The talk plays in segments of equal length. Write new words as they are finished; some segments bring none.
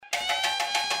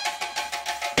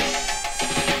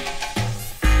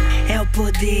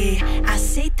poder,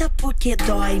 aceita porque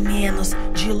dói menos.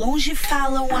 De longe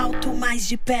falam alto, mas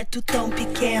de perto tão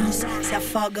pequenos. Se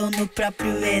afogam no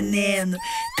próprio veneno,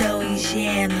 tão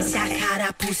ingênuos. Se a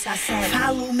carapuça serve,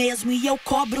 falo mesmo e eu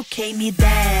cobro quem me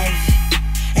deve.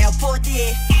 É o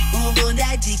poder, o mundo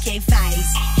é de quem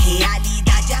faz.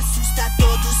 Realidade assusta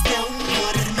todos tão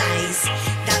normais.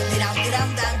 Down,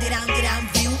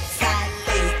 viu?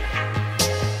 Falei.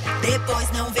 Depois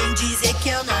não vem dizer que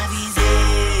eu não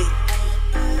avisei.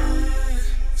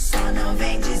 Só não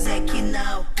vem dizer que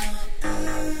não.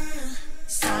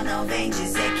 Só não vem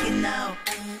dizer que não.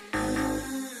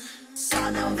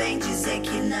 Só não vem dizer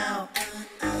que não.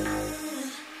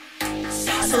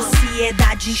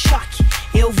 Sociedade em choque,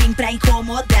 eu vim pra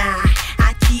incomodar.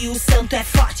 Aqui o santo é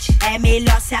forte, é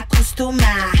melhor se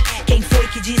acostumar. Quem foi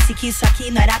que disse que isso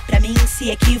aqui não era pra mim se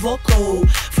equivocou?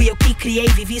 Fui eu que criei,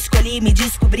 vivi, escolhi, me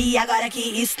descobri, agora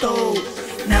que estou.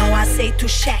 Não aceito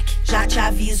cheque, já te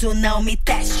aviso, não me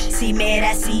teste. Se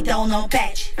merece, então não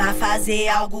pede, vá fazer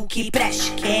algo que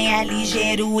preste. Quem é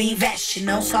ligeiro investe,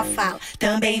 não só fala,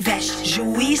 também veste.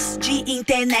 Juiz de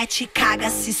internet caga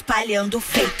se espalhando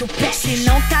feito peste. Se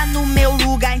não tá no meu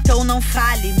lugar, então não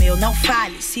fale, meu, não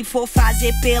fale. Se for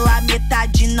fazer pela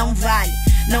metade, não vale,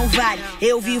 não vale.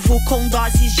 Eu vivo com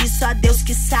doses de só Deus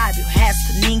que sabe, o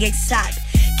resto ninguém sabe.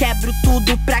 Quebro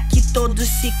tudo pra que todos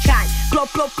se calem. Clô,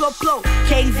 clô, clô, clô.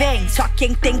 Quem vem, só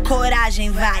quem tem coragem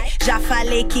vai. Já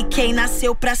falei que quem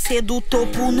nasceu pra ser do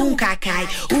topo nunca cai.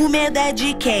 O medo é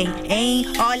de quem,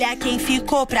 hein? Olha quem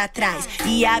ficou pra trás.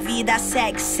 E a vida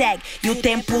segue, segue, e o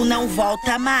tempo não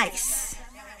volta mais.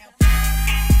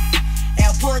 É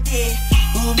o poder,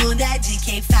 o mundo é de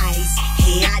quem faz.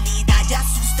 Realidade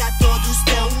assusta todos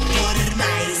tão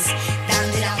normais.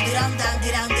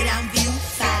 Down, viu?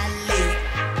 Falei.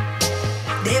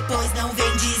 Depois não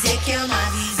vem dizer que eu não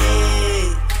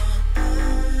avisei.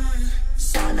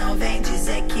 Só não vem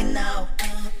dizer que não.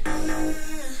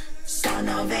 Só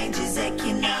não vem dizer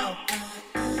que não.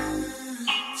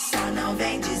 Só não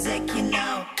vem dizer que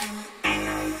não.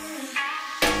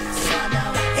 Só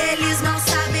não. Eles não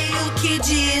sabem o que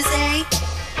dizem.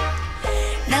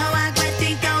 Não aguento,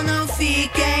 então não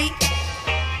fiquem.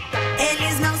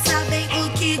 Eles não sabem o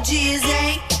que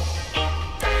dizem.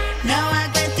 Não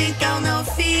aguento, então não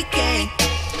fiquem.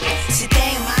 Se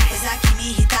tem uma coisa que me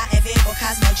irrita é ver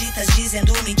bocas malditas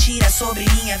dizendo mentiras sobre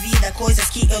minha vida, coisas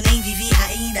que eu nem vivi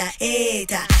ainda.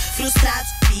 Eita,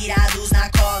 frustrados, pirados na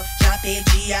cola, já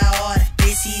perdi a hora.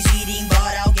 Preciso ir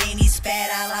embora, alguém me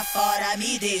espera lá fora.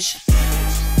 Me deixa.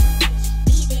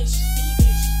 Me deixa, me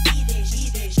deixa, me deixa, me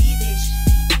deixa, me deixa.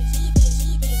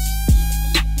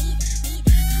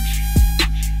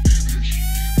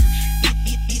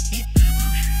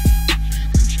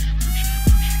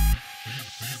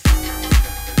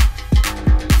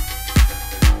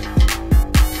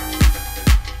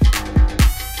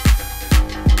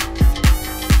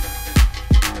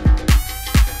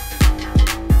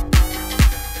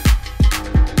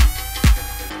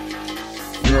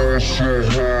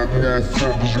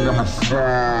 Motherfuckers wanna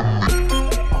find me.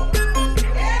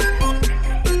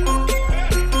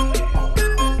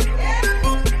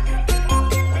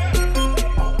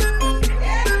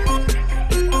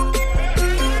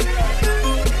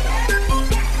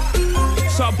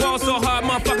 So I ball so hard,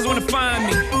 motherfuckers wanna find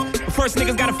me. But first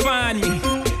niggas gotta find me.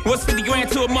 What's 50 grand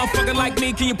to a motherfucker like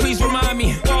me? Can you please remind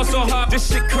me? Ball so hard,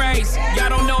 this shit crazy. Y'all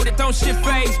don't know that don't shit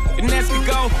phase. The next could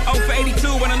go 0 for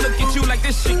 82 when I look at you like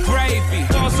this shit gravy.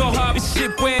 Ball so hard, this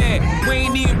shit weird. We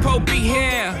ain't even Pope be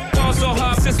here. Ball so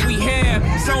hard since we here.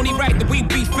 It's only right that we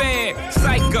be fair.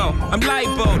 Psycho, I'm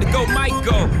libo to go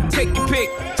Michael. Take your pick.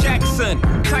 Jackson,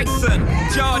 Tyson,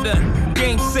 Jordan.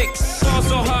 Game 6. Ball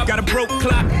so hard, got a broke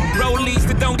clock. Rollies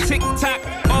that don't tick tock.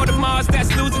 All the Mars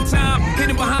that's losing time.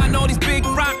 Hidden behind all these big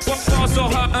rocks. Ball so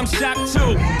hard, I'm shocked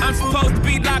too. I'm supposed to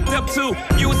be locked up too.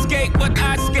 You escape, but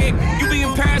I escape. You be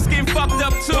in Paris getting fucked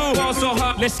up too. Ball so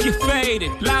hard, let's get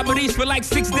faded. Liberties for like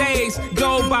 6 days.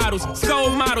 Gold bottles, soul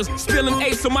models. Spilling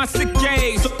ace on my sick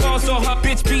days. So ball so hard,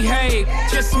 bitch behave.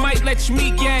 Just might let you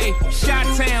meet gay. Shot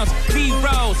towns,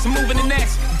 B-rolls. I'm moving the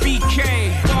next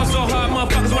BK. Ball so hard,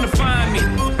 motherfuckers wanna find me.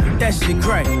 That shit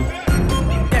crack.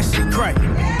 That shit crack.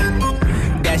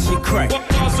 That shit crack.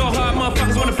 Ball so hard,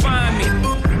 motherfuckers wanna find me.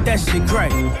 That shit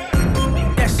crack.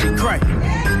 That shit crack.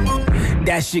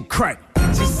 That shit crack.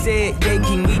 She said, yeah,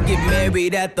 can we get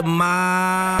married at the mall?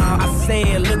 I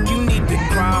said, look, you need to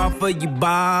crawl for your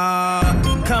bar.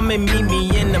 Come and meet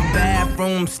me in the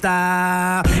bathroom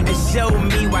style and show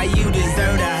me why you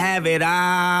deserve to have it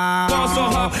all.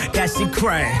 That she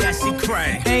cray, that she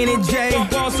cray. Ain't it Jay?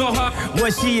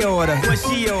 What she order? What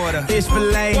she order? Fish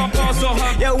fillet.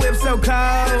 Yo, whip so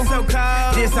cold, so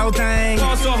cold. This whole thing.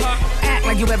 Act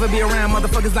like you ever be around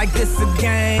motherfuckers like this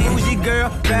again. Who's your girl?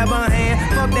 Grab her hand.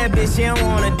 Fuck that bitch, she don't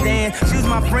wanna dance. She's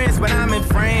my friends, but I'm in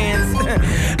France.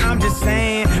 I'm just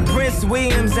saying, Prince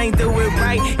Williams ain't do it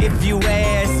right if you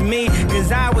ask me.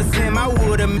 Cause I was him, I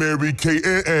would've Mary Kate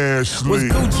and Ashley. Was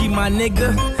Gucci my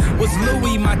nigga? Was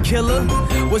Louis my killer?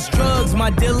 Was drugs my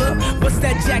dealer? What's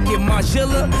that jacket,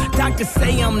 Margilla? Doctors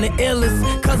say I'm the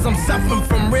illest, cause I'm suffering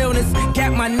from realness.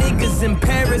 Got my niggas in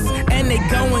Paris, and they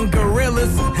going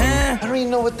gorillas, huh? I don't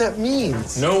even know what that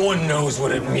means. No one knows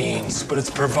what it means, but it's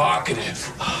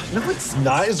provocative. No, it's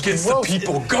not. It gets the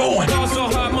people going. Ball so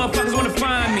hard, motherfuckers wanna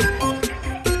find me.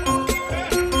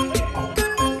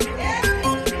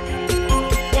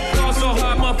 Ball so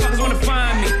hard, motherfuckers wanna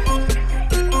find me.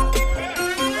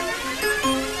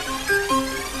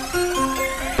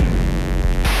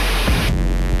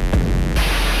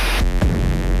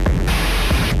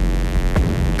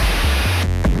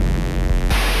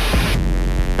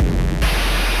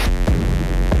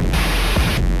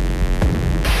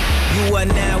 You are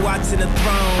now watching the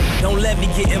throne. Don't let me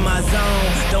get in my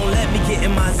zone. Don't let me get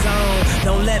in my zone.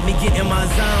 Don't let me get in my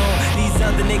zone. These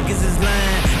other niggas is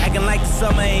lying, acting like the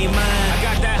summer ain't mine. I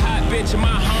got that hot bitch in my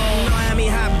home. You know how many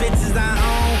hot bitches I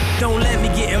own? Don't let me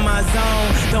get in my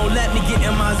zone. Don't let me get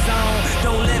in my zone.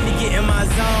 Don't let me get in my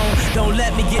zone. Don't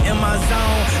let me get in my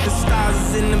zone. The stars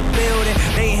is in the building.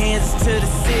 They hands to the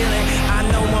ceiling. I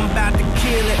know I'm about to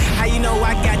kill it. How you know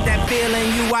I got that feeling?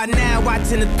 You are now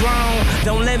watching the throne.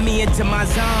 Don't let me into my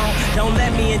zone. Don't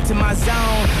let me into my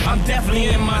zone. I'm definitely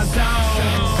in my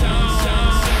zone.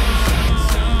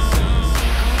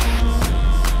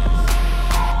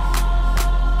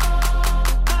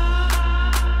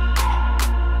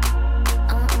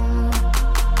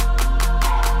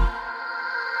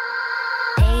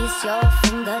 Your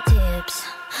fingertips.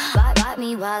 Bite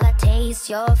me while I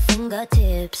taste your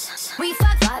fingertips.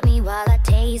 Bite me while I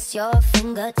taste your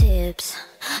fingertips.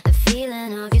 The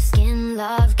feeling of your skin,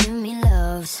 love, give me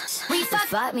loves.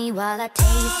 Bite me while I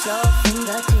taste your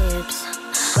fingertips.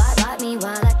 Bite me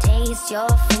while I taste your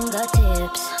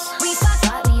fingertips.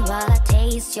 Bite me while I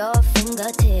taste your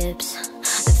fingertips.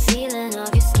 The feeling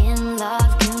of your skin,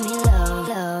 love, give me love,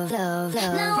 love, love,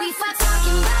 love. Now we start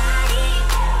talking about it.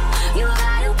 You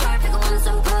got a perfect one,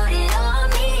 so put it on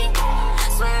me.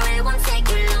 Swear it won't take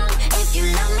you long if you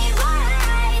love me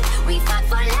right. We fight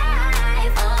for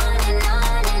life, on and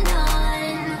on and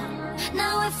on.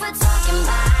 Now if we're talking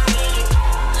about it,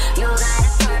 you got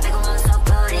a perfect one, so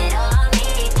put it on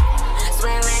me.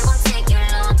 Swear it won't take you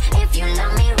long if you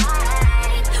love me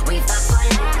right. We fight for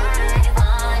life,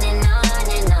 on and on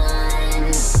and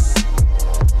on.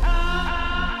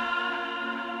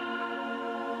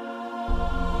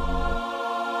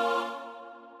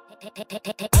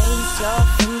 Taste your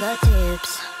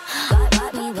fingertips.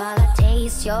 Bite me while I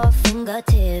taste your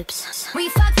fingertips.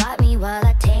 Bite me while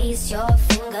I taste your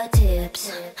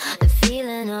fingertips. The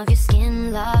feeling of your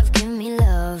skin, love, give me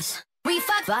loves.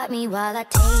 Bite me while I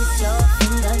taste your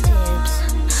fingertips.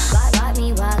 Bite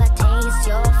me while I taste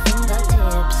your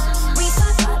fingertips.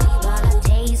 Bite me while I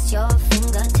taste your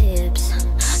fingertips.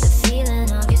 The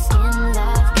feeling of your skin,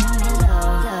 love, give me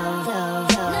love, love, love,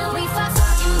 love. Now we start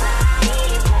talking about it.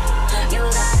 You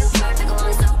got a perfect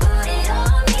one, so put it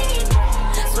on me.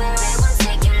 Swear it won't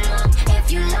take you long if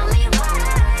you love me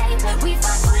right. We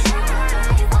fight for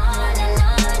life, on and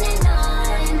on and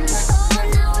on. Oh,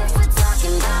 now if we're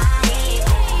talking about it,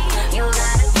 you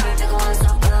got a perfect one, so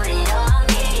put it on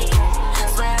me.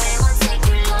 Swear it won't take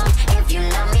you long if you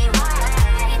love me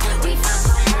right. We fight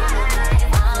for life,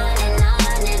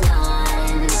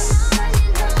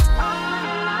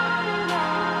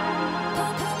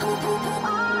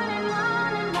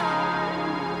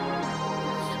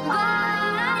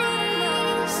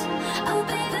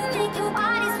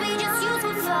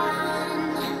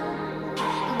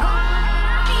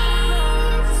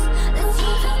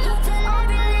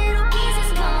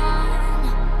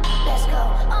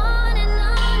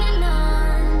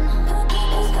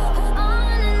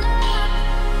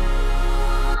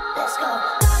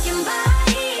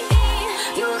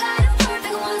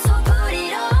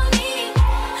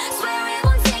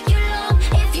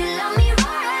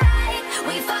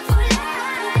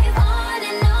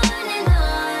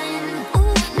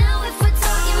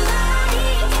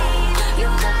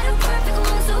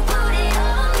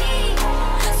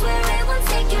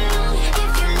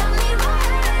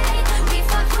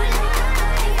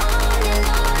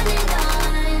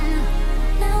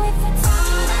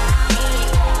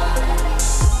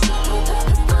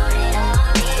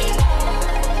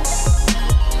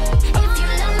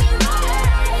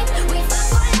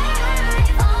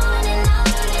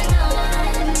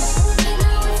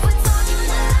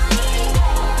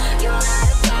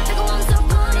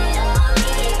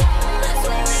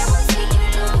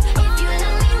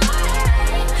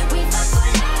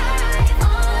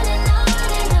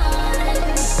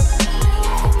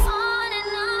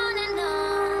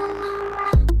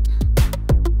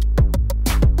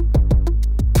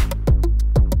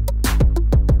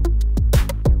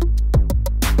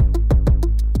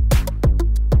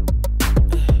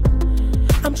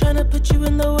 put you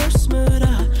in the worst mood.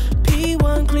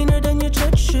 P1 cleaner than your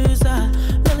church shoes.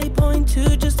 Really point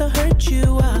two just to hurt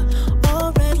you.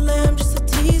 All red lamb just to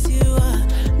tease you.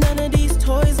 None of these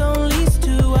toys on lease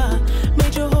to.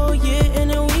 Made your whole year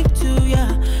in a week too.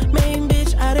 Yeah, main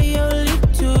bitch out of your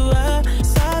league too.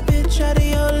 Side bitch out of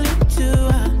your league too.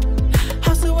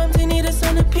 House so empty, need a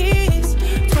centerpiece.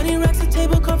 20 racks a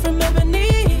table come from ebony.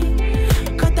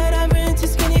 Cut that ever into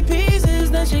skinny pieces.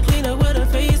 Then she clean up with her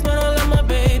face, man, I love my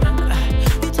baby.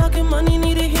 You talking money,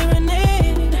 need a hearing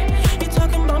aid. You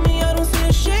talking about me, I don't see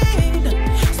a shade.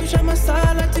 Switch on my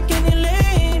side, I take any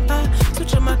lane.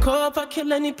 Switch on my core, I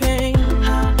kill any pain.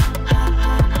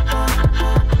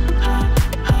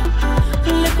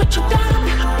 Look what you done.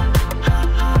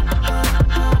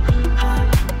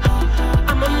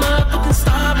 I'm a motherfucking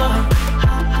star boy.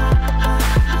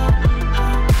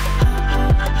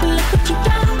 Look what you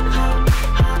done.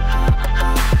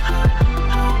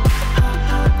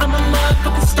 I'm a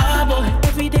motherfucking star boy.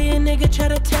 Every day a nigga try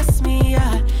to test me,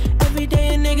 yeah. Every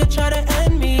day a nigga try to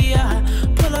end me, yeah.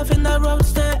 Pull off in that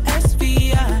roadster SV,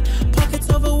 yeah. Pockets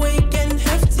overweight, getting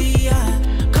hefty, yeah.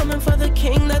 Coming for the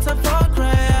king, that's a far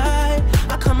cry.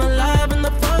 I come alive in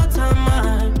the fall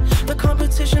time. The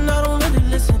competition, I don't really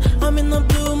listen. I'm in the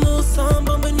blue moon, song,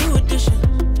 bumping new edition.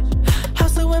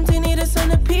 House so empty, need a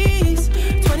centerpiece.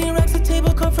 20 racks a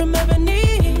table come from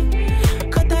ebony.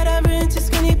 Cut that ever into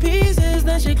skinny pieces.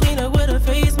 Then she clean up with her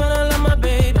face, man, I love my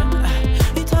baby.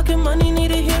 You talking money,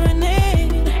 need a hearing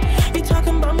aid. You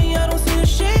talking about me, I don't see a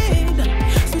shade.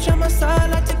 Switch on my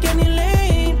side, I take any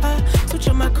lane. Switch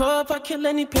on my core, I kill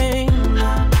any pain.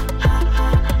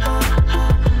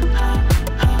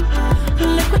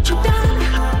 Look what you done.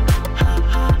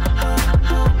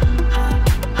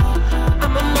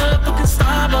 I'm a motherfucking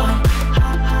star boy.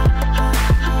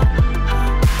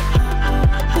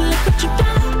 Look what you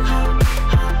done.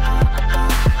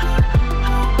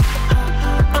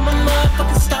 I'm a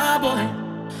motherfucking star boy.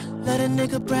 Let a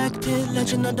nigga Brad Pitt,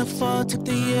 legend of the fall, took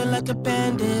the year like a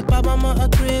bandit. Bought mama a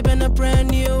crib and a brand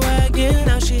new wagon.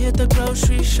 Now she hit the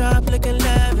grocery shop looking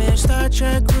lavish. Star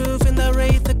Trek roof in the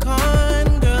Wraith the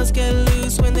Con. Girls get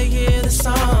loose when they hear the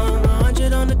song.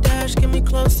 100 on the dash, get me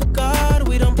close to God.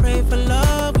 We don't pray for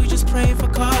love, we just pray for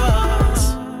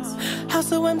cause. House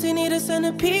so empty, need a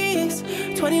centerpiece.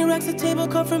 20 racks a table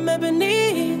come from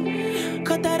ebony.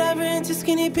 Cut that ever into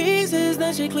skinny pieces.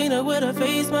 Then she clean up with her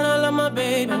face, man, I love my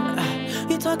baby.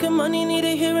 You talking money, need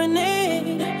a hearing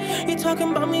aid. You talking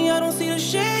about me, I don't see the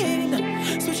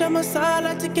shade. Switch on my side,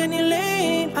 I take any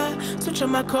lane. Switch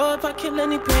on my core, I kill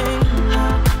any pain.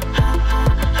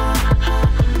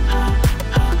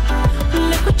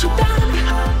 Look what you done.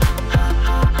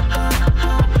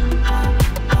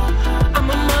 I'm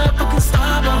a motherfucking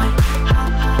star boy.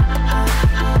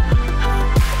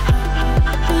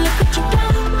 Look what you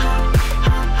done.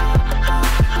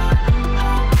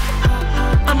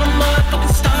 I'm a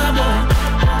motherfucking star boy.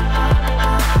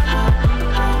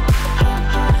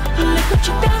 Look what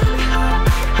you done.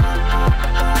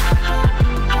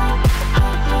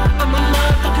 I'm a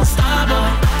motherfucking star boy.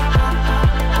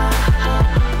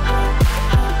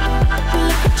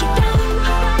 Look what you done.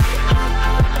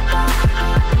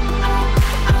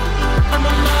 I'm a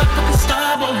motherfucking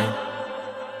star boy.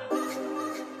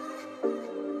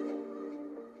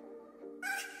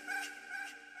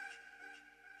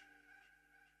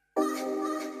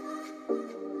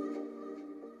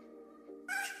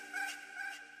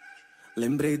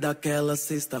 Lembrei daquela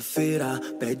sexta-feira,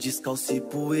 pé descalço e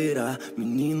poeira.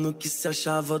 Menino que se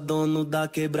achava dono da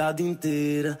quebrada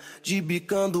inteira. De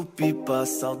bicando pipa,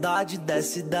 saudade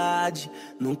dessa idade.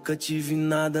 Nunca tive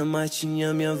nada, mas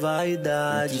tinha minha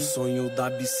vaidade. O sonho da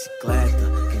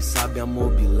bicicleta, quem sabe a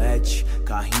mobilete.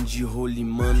 Carrinho de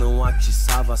rolimã não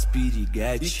atiçava as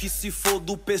piriguetes. E que se for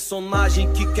do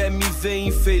personagem que quer me ver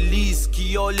infeliz,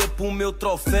 que olha pro meu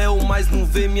troféu, mas não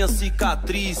vê minha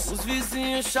cicatriz. Os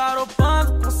vizinhos xaropando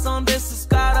com som desses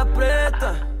cara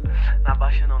preta. Na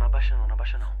baixa não, na baixa não, na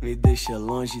baixa não. Me deixa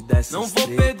longe dessas Não vou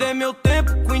treta. Perder meu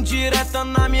tempo com indireta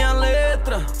na minha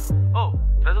letra. Oh,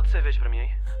 traz outra cerveja pra mim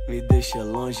aí. Me deixa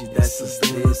longe dessas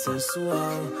três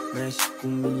sensual. Mexe com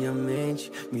minha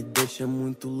mente. Me deixa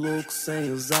muito louco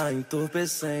sem usar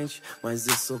entorpecente. Mas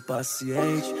eu sou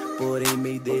paciente, porém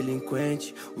meio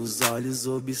delinquente. Os olhos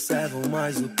observam,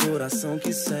 mas o coração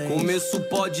que sente. Começo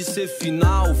pode ser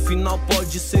final, final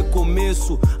pode ser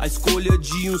começo. A escolha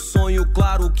de um sonho,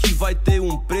 claro que vai ter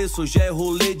um preço. Hoje é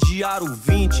rolê de aro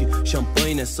 20,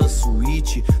 champanhe nessa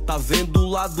suíte. Tá vendo o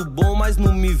lado bom, mas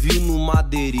não me vi no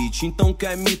madeirite. Então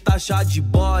quer me taxar de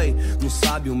boy, não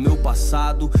sabe o meu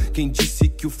passado. Quem disse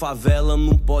que o favela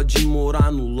não pode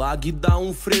morar no lago e dar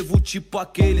um frevo tipo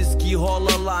aqueles que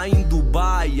rola lá em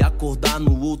Dubai e acordar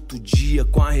no outro dia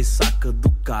com a ressaca do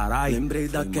caralho. Lembrei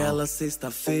daquela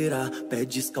sexta-feira, pé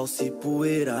descalço e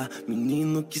poeira.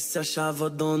 Menino que se achava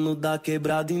dono da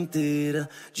quebrada inteira,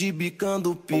 de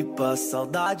bicando pipa,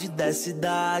 saudade dessa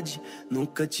idade.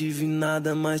 Nunca tive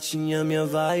nada, mas tinha minha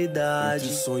vaidade.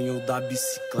 Entre o sonho da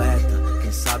bicicleta,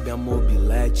 quem sabe a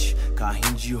mobilete,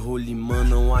 carrinho de rolimã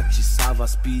não atiçava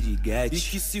as piriguetes.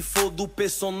 E que se for do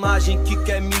personagem que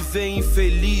quer me ver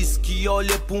infeliz, que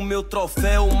olha pro meu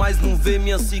troféu, mas não vê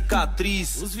minha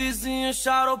cicatriz. Os vizinhos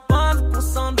charopando com o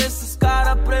som desses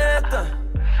cara preta.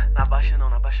 Na baixa não,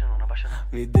 na baixa não, na baixa não.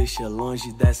 Me deixa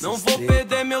longe dessa. Não vou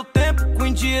perder meu tempo com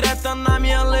indireta na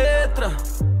minha letra.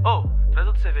 Oh, traz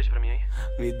outra cerveja pra mim aí.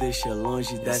 Me deixa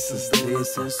longe dessas três.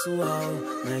 Sensual,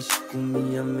 mexe com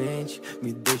minha mente.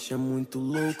 Me deixa muito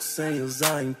louco sem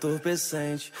usar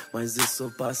entorpecente. Mas eu sou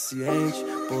paciente,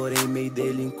 porém meio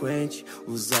delinquente.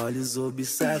 Os olhos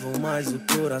observam, mas o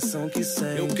coração que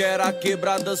sente. Eu quero a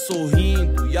quebrada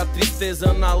sorrindo e a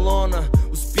tristeza na lona.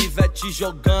 Os pivetes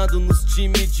jogando nos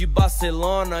times de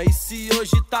Barcelona. E se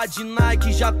hoje tá de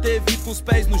Nike, já teve com os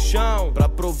pés no chão. Pra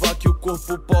provar que o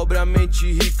corpo pobre, a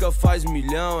mente rica faz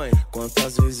milhão, hein?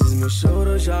 Quantas vezes meu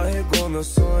choro já regou meu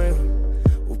sonho.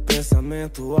 O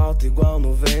pensamento alto igual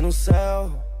nuvem no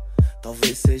céu.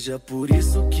 Talvez seja por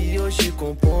isso que hoje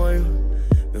componho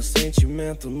meu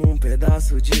sentimento num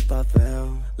pedaço de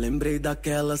papel. Lembrei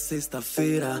daquela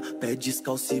sexta-feira, pé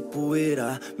descalço e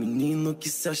poeira. Menino que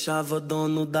se achava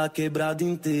dono da quebrada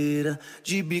inteira,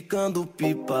 de bicando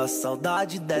pipa,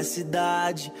 saudade dessa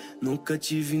idade. Nunca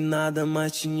tive nada,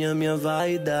 mas tinha minha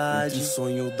vaidade. Entre o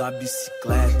sonho da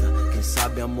bicicleta, quem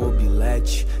sabe a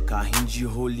mobilete, carrinho de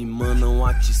rolimã não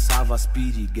atiçava as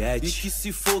piriguetes. E que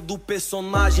se for do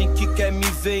personagem que quer me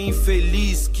ver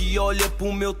infeliz, que olha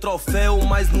pro meu troféu,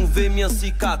 mas não vê minha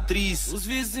cicatriz. Os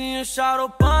vizinhos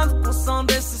charopando com o som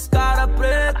desses cara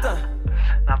preta.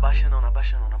 Na baixa não, na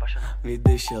baixa não, na baixa não. Me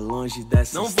deixa longe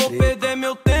dessas Não vou perder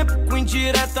meu tempo com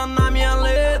indireta na minha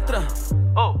letra.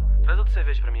 Oh, traz outra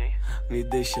cerveja pra mim aí. Me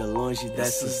deixa longe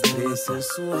dessas três.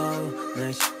 Sensual,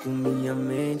 mexe com minha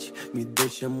mente. Me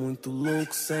deixa muito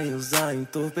louco sem usar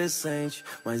entorpecente.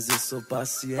 Mas eu sou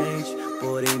paciente,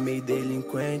 porém meio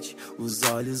delinquente. Os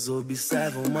olhos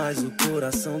observam, mas o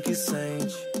coração que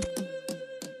sente.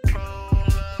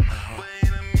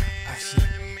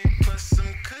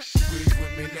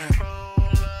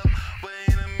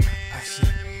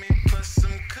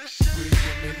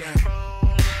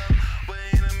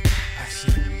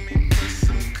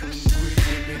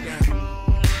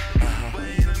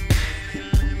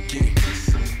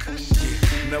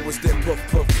 Now it's that puff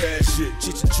puff ass shit,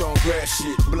 Cheech and Chong grass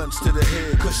shit, blunts to the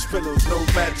head, cush pillows, no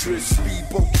mattress,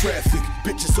 speedboat traffic,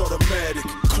 bitches automatic,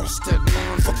 cross that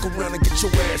line, fuck around and get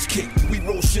your ass kicked. We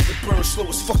roll shit that burn slow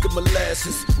as fucking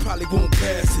molasses, probably won't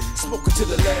pass it, smoking to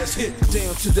the last hit,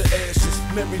 down to the ashes.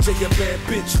 Mary J a bad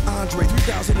bitch, Andre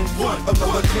 3001,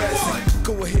 another classic.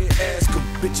 Go ahead, ask them,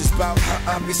 bitches about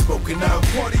how I be smoking out.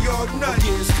 Party all night,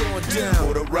 yeah, it's going down.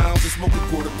 Quarter rounds, we smoking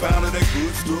quarter pound of that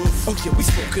good stuff. Oh yeah, we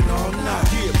smoking all night.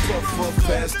 Yeah, puff, puff,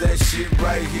 pass that shit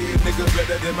right here. Nigga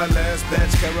better than my last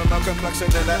batch. Caramel complexion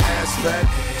and an ass fat.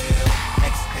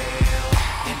 Exhale,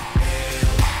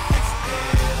 inhale,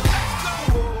 exhale.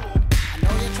 I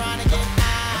know you're trying to get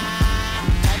high.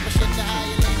 Type of shit to how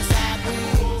you lay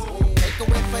sideways. Take a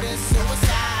whip for this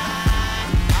suicide.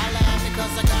 I'll laugh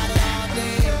because I got it all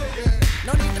day.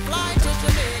 No need to fly to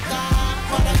Jamaica.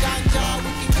 For the ganja, we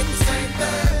can get the same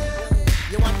thing.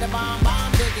 You want the bomb,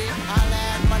 bomb, diggy? I'll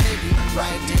add my nigga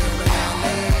right here in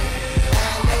LA.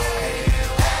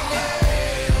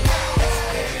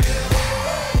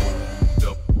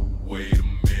 Wait a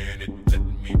minute, let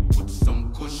me put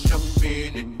some kush up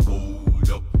in it. Hold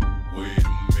up, wait a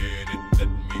minute, let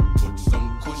me put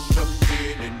some kush up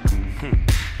in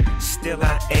it. Still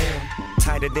I am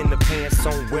tighter than the pants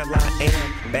on where I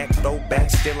am. Back throwback,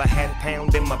 still I had a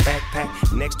pound in my backpack.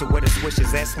 Next to where the swish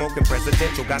is at, smoking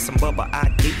presidential. Got some bubba,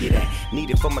 I dig you that. Need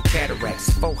it for my cataracts.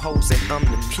 4 hoes and I'm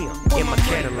the pimp in my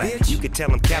Cadillac. You can tell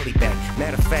them Cali back.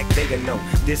 Matter of fact, they gon' know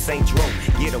this ain't dro.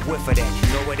 Get a whiff of that.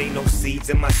 No, it ain't no seeds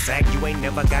in my sack. You ain't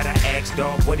never gotta ask,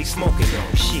 dog, what he smoking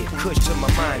on. Shit, kush to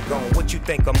my mind gone. What you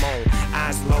think I'm on?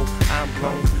 Eyes low, I'm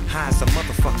blown. High as a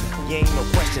motherfucker. You ain't no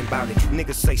question about it.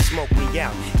 Niggas say smoke me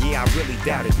out. Yeah, I really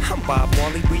doubt it. I'm Bob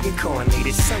Marley,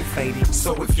 reincarnated, so faded.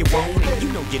 So if you want it,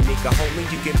 you know your nigga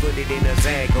homie. You can put it in a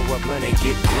Zag or a blunt and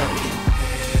get blunted.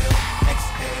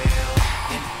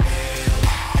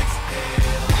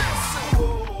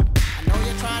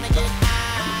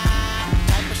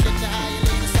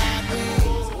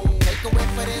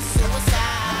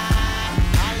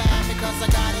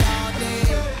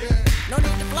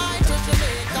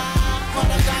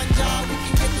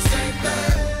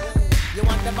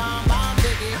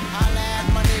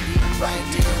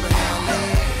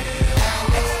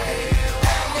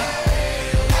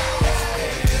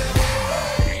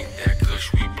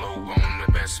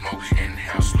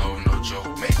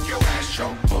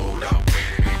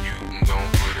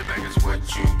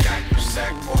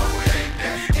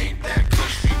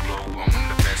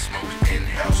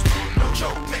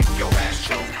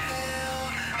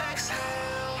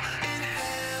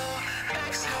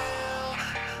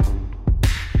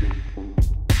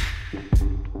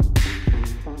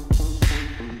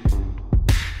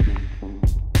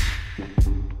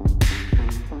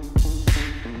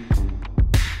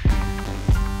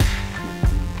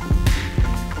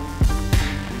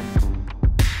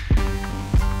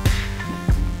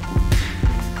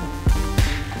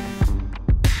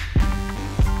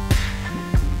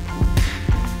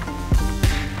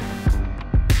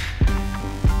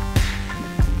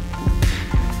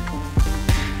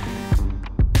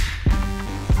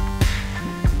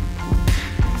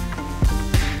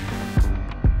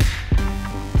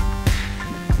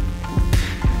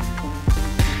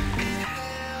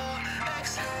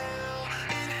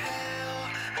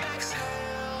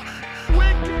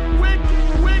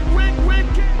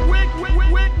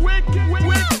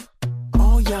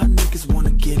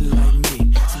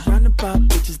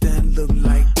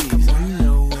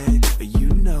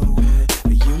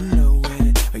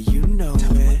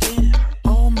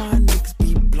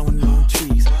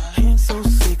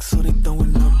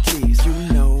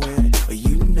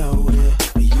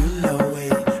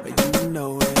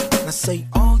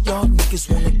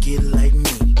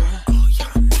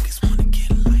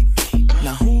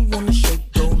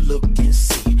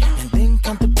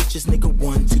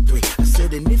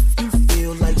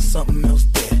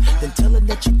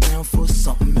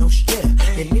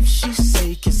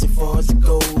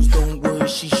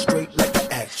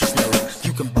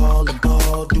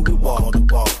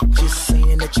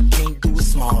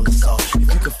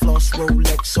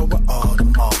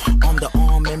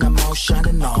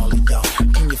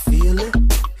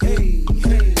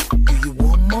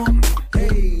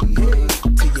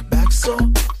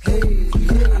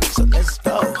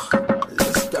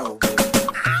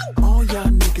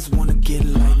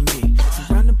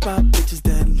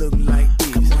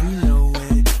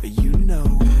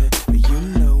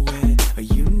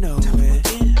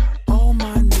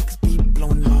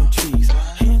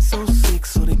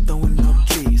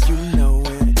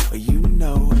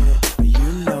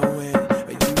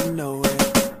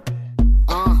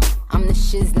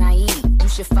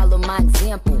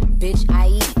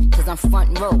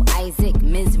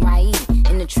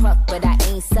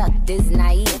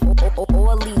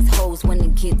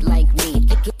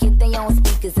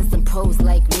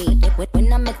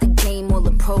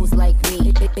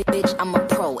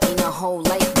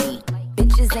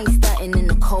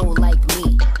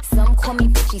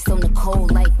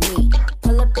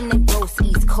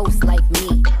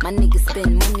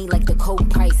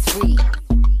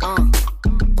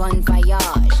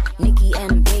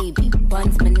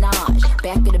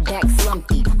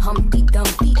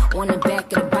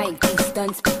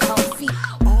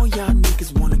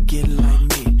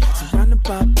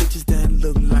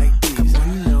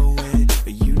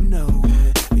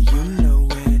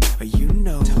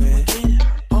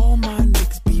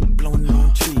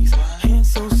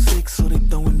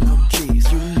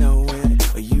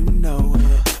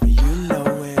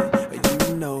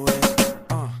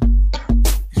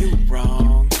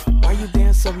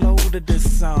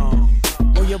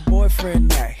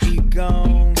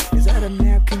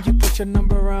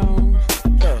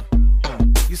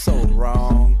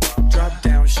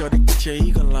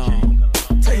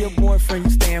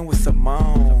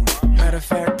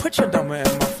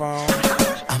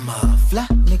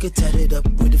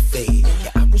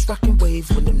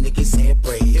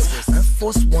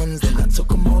 East ones, then I took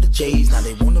them all to J's. Now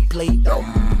they wanna play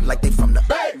dumb like they from the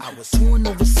Bay. I was touring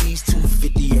overseas,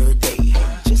 250 every day.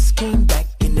 Just came back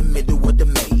in the middle of the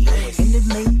May. In the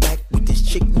Maybach with this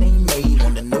chick named May.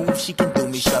 Wanna know if she can do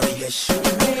me, shawty, yes,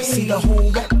 sure. See the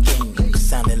whole rap game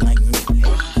sounding like me.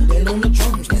 Then on the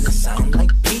drums, then it sound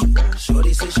like P.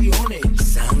 Shorty said she on it,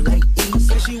 sound like E.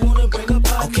 Said she wanna bring up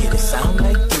partner. Okay, they sound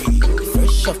like 3.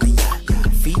 Fresh off the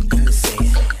yacht, feet in the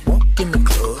sand. Walk in the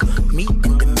club, meet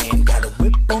in the man. Got a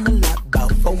whip on the lot,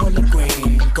 about 400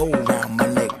 grand. Go around my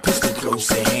neck, pistol close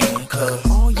to hand. Cause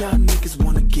all y'all niggas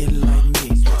wanna get like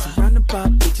me. Surrounded by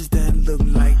bitches that look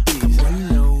like these. You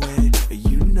know it,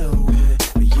 you know it,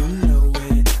 you know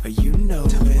it, you know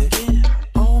it.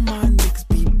 All my niggas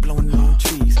be blowing on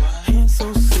trees. Hands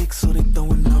so sick, so they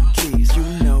throwing up keys. You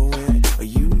know it,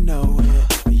 you know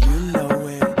it, you know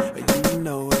it, you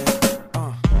know it.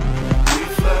 We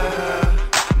fly high,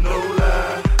 no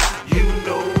lie, you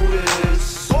know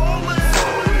this.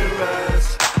 Foreign rise,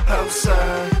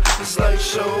 outside, it's like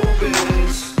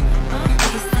showbiz.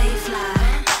 We stay fly,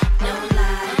 no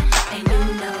lie, and you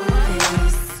know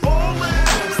this.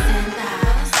 Hips and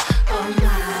thighs, oh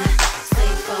my,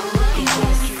 stay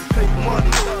focused. Paper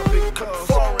money, big cars,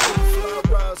 foreign fly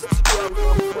rise, it's a drop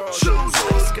on the shoes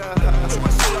on sky high,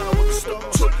 twist fly with the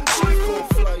stars, 24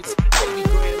 flights, 80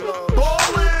 grand large.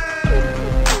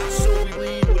 So we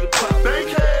lead with a pop,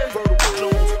 vertical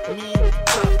Jones, me with the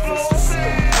top pieces.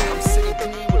 I'm sitting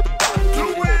clean with the bottom,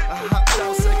 get it. I hopped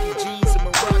out, second jeans and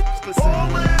my rockets, listen.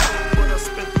 But I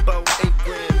spent about 8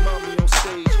 grand, mommy on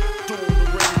stage, doing the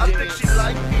rain dance. I think she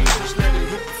liked me, just let it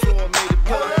hit the floor, made it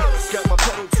pop. Got my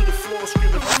pedal to the floor,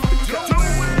 screaming up the top.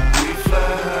 We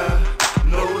fly high,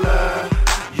 no lie,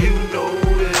 you know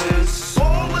this.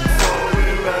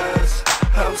 Foreign rise,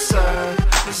 outside,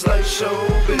 it's like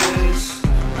showbiz.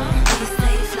 We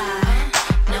stay fly,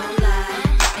 no lie,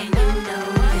 and you know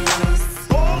this.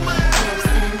 Hips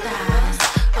and thighs,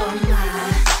 oh my,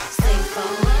 stay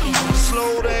focused.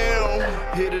 Slow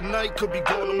down, here tonight could be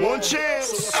going one chance.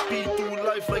 So I speed through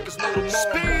life like it's no tomorrow.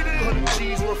 100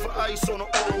 G's worth of ice on the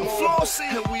Aurora.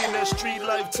 And we in that street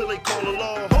life till they call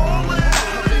alarm. I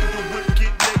made the whip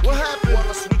get naked. What happened? While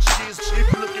I switch gears, she be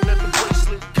looking at the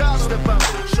bracelet. God, step out,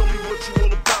 show me what you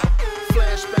all about.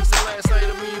 Flashbacks to last night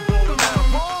of me balling out.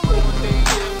 1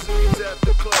 a.m. dreams at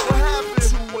the club. What happened?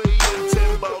 2 a.m.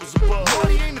 10 bottles of bug.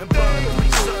 And by 3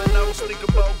 something, I was thinking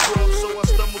about drugs. So I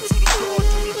stumbled to the car,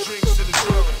 threw the drinks in the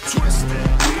drug. Twisted.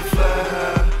 We fly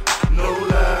high, no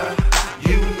lie,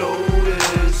 you know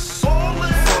this.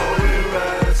 Foreign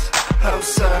rise,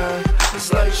 outside, it's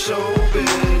like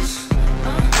showbiz.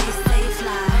 We stay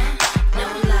fly, no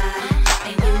lie,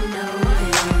 and you know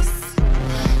this.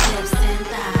 Hips and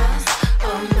thighs,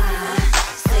 oh my,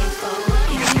 stay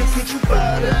focused. Could you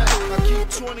buy that? I keep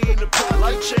 20 in the pot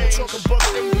like change. Talking buck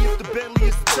 80 if the Bentley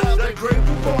is the top. That great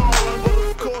Poupon, but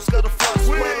of course gotta fly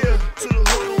square to the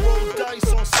hood and roll dice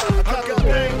on side. I got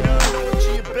bang now, know what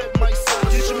you bet my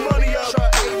son. Get your money up. Try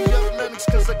 80 up Lennox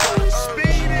cause I got it.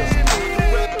 Speeding. The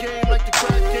rap game like the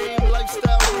crack game.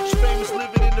 Lifestyle rich famous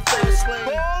living in the fast lane.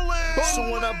 So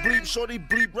when I bleep, shorty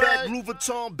bleep back. Louis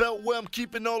Vuitton belt where I'm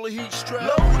keeping all the heat strapped.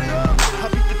 Load it up. I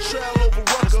beat the trail over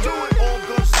Rucker. Do it. All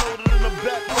guns loaded in the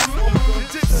back.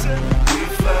 We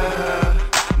fly high,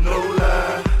 no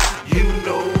lie, you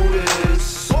know this.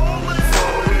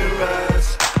 Foreign rise,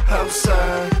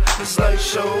 outside, it's like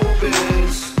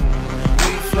showbiz.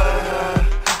 We fly high,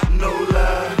 no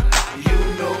lie, you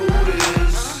know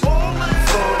this.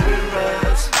 Foreign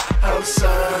rise,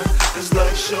 outside, it's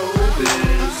like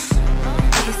showbiz.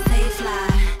 We stay fly,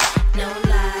 no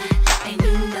lie, and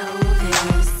you know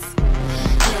this.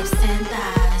 Hips and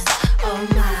thighs, oh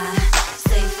my,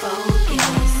 stay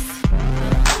focused.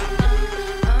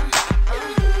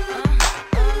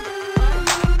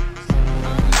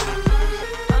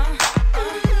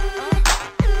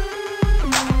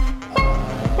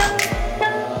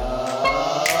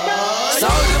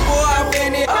 Soldier boy, I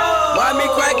been it. Why me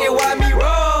crack it? Why me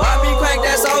roll? Why me crack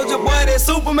that soldier boy? That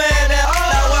Superman? That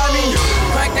now why me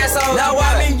crack that soldier? Now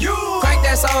why me crack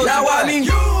that soldier? Now why me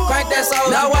crack that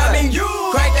soldier? Now why me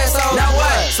crack that soldier? Now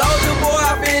what? Soldier boy,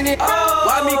 I been it.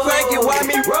 Why me crack it? Why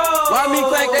me roll? Why me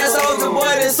crack that soldier boy?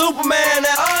 That Superman?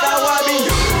 That now why me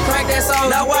crack that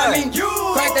soldier? Now why me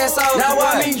crack that soldier? Now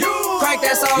why me crack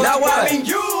that soldier? Now why me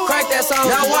crack that soldier?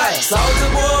 Now what? Soldier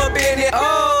boy, been it.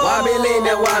 Why me lean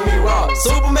that? Why me rock?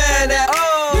 Superman? That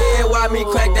yeah, why me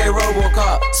crack that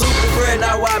Robocop? Super friend,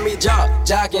 now why me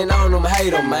jocking on them,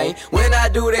 hate them, man. When I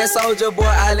do that, soldier boy,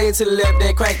 I lean to the left,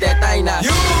 then crack that thing now.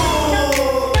 You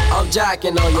I'm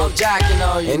jocking on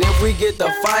you, And if we get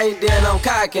the fight, then I'm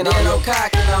cocking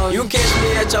on you. You catch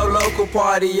me at your local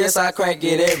party, yes, I crank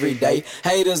it every day.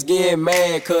 Haters get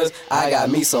mad, cause I got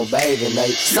me some bathing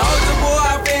Nate. Soldier boy,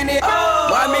 I finna,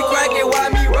 why me crank it, why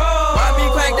me roll? Why me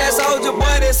crank that soldier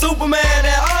boy, that Superman,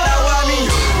 that now why me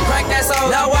crank that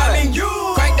soldier, now why me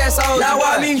crank that soldier, now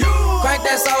why me crank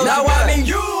that soldier, now why me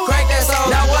crank that soldier,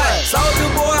 now what? Soldier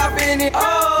boy, I finna,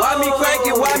 why me crank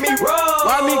it, why me roll?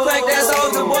 Why me crank that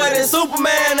soldier boy, that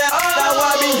Superman, that now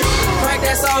why me crank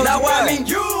that soldier, now why me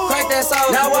crank that soldier,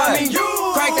 now why me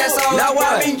crank that soldier, now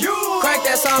why me crank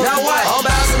that soldier, now what? I'm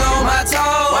bouncing on my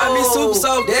toes, why me super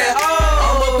soaked that?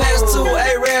 I'ma pass to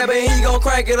A-Rab and he gon'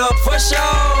 crank it up for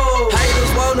sure.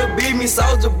 Haters wanna beat me,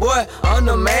 soldier boy, I'm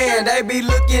the man. They be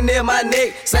looking at my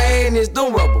neck, saying it's the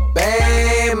rubber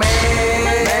band,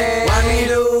 man. Why me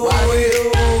do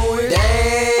it?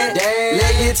 Damn,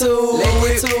 let get to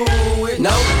it. No,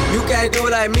 you can't do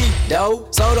it like me, though.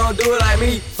 So don't do it like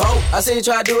me, folk. I seen you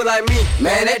try to do it like me,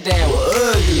 man. That damn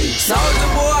was ugly.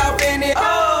 Soldier boy, I finna.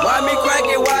 Why me crank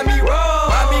it? Why me roll?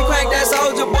 Why me crank that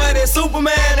soldier boy? That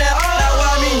Superman? That now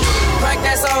why me crank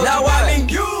that soldier? Now why me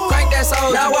crank that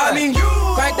soldier? Now why me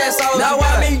crank that soldier? Now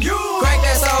why me crank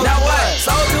that soldier? Now what?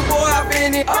 Soldier boy, I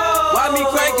finna. Why me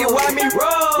crank it? Why me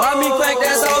roll? Why me crank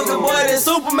that soldier boy? That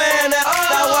Superman? That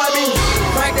now why me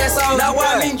crank that soldier? Now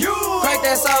why me crank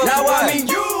that soldier? Now why me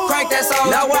crank that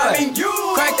soldier? Now why me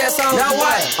crank that soldier? Now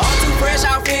what? I'm too fresh,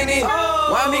 I'm finna.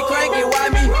 Why me crank it? Why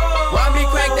me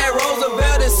crank that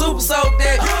Roosevelt and super soak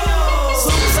that?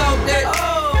 Super soak that.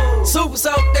 Super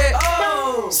soak that.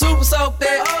 Super soak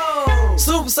that.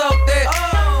 Super soak that.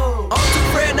 I'm too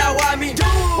fresh now. Why me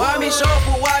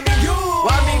shuffle? Why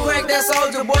me crank that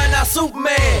soldier boy? Now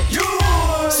Superman.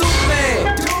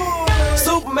 Superman.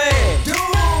 Superman.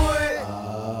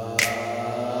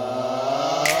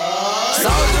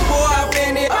 Soldier boy, I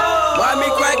finna. Why me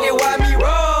crank it? Why me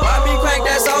roll? Why me crank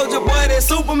that soldier boy? That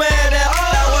Superman. That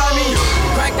now why me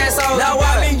crank that soldier? Now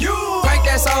why me crank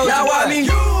that soldier? Now why me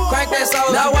crank that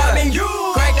soldier? Now why me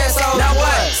crank that soldier? Now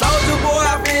what? Soldier boy,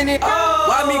 I finna.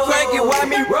 Why me crank it? Why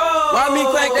me roll? Why me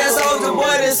crank that soldier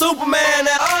boy? That Superman.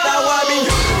 That now why me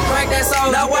crank that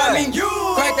soldier? Now why me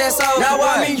crank that soldier? Now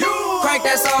why me crank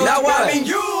that soldier? Now why me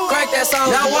crank that soldier?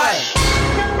 Now what?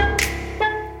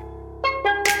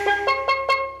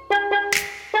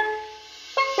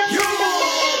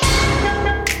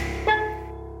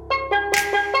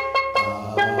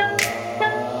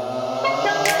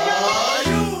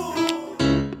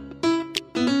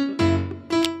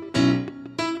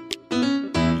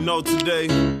 Today,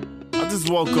 I just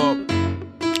woke up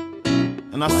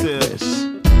and I said,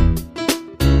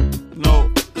 no,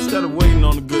 instead of waiting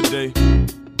on a good day,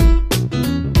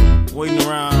 waiting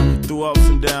around through ups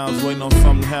and downs, waiting on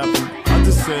something to happen, I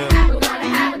just said, we're gonna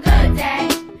have a good day,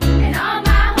 and all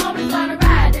my homies gonna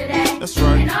ride today. That's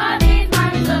right. And all these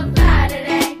mommies look fly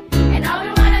today, and all we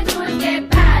wanna do is get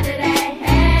by today.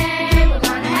 Hey, we're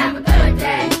gonna have a good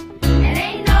day, and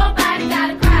ain't nobody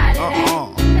gotta cry today.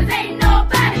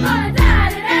 Gonna die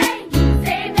today.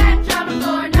 Save that trouble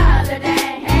for another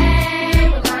day. Hey,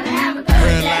 we're gonna have a good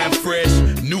day. Hairline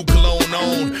fresh, new cologne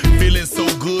on. Feeling so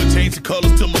good, change the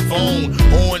colors to my phone.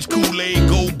 Orange Kool-Aid,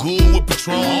 go good with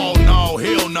Patron. Oh no,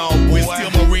 hell no, boy.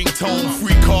 Still my ringtone,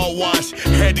 free car wash.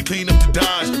 Had to clean up the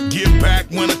Dodge. Give back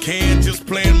when I can, just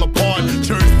playing my part.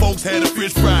 Church folks had a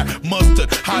fish fry,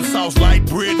 mustard, hot sauce, light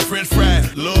bread, French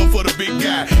fries. Love for the big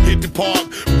guy. Hit the park,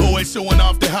 boys showing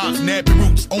off their hops, nappy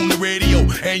roots on the radio.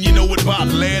 And you know what about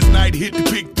last night? Hit the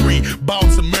pick 3, bought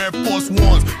some Air Force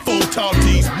Ones, 4 tall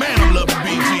tees. Man, I'm loving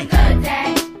BG. Good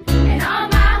day, and all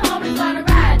my homies gonna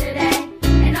ride today,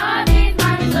 and all these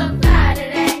mommies look fly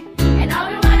today, and all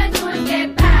we wanna do is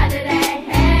get by today.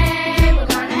 Hey, we're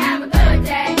gonna have a good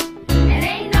day, and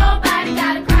ain't nobody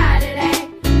gotta cry today,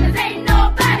 'cause ain't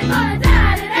nobody gonna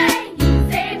die today. You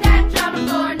can save that trouble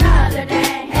for another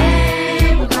day.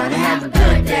 Hey, we're gonna have a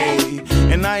good day.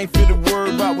 And I ain't fit to worry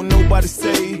about what nobody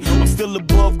say. I'm still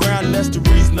above ground, and that's the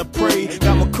reason I pray.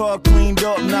 Got my car cleaned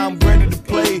up, now I'm ready to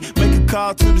play. Make a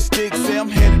call to the stick, say I'm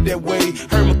headed that way.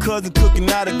 Heard my cousin cooking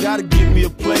out, I gotta get me a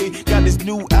plate. Got this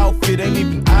new outfit, ain't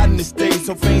even out in the States.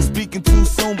 So if I ain't speaking too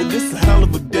soon, but this a hell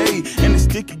of a day. And the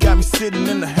sticky got me sitting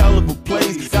in a hell of a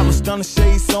place. Got my stunner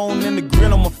shades on and the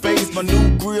grin on my face. My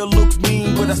new grill looks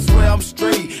mean, but I swear I'm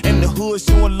straight. And the hood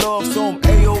showing love, so I'm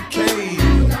A-OK.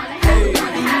 Hey.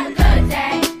 Have a good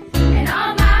day, and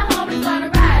all my homies gonna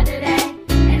ride today,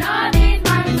 and all these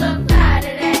mommies look fly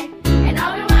today, and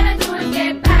all we wanna do is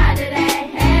get by today.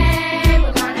 Hey,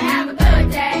 we're gonna have a good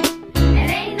day, and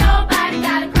ain't nobody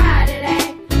gotta cry today,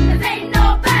 'cause ain't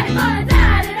nobody gonna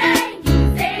die today. You can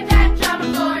save that trouble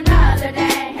for another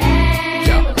day. Hey,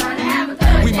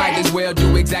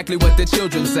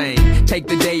 children sing. Take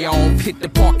the day off, hit the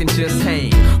park and just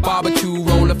hang. Barbecue,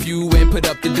 roll a few and put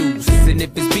up the deuce. And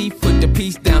if it's beef, put the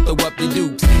piece down, throw up the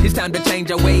dukes. It's time to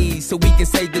change our ways so we can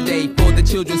save the day. For the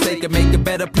children's sake and make a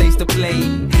better place to play.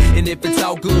 And if it's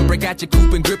all good, break out your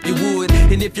coupe and grip your wood.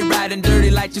 And if you're riding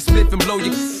dirty, light your spliff and blow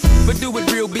your... But do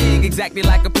it real big, exactly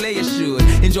like a player should.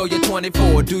 Enjoy your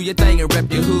 24, do your thing and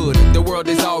rep your hood. The world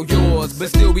is all yours, but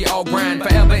still we all grind.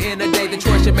 Forever in a day, the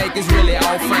choice you make is really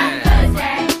all fine.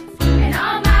 And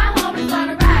all my homies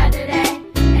gonna ride today.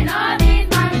 And all these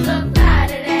mommies look fly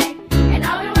today. And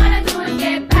all we wanna do is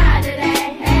get by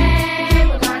today. Hey,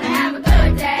 we're gonna have a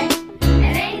good day.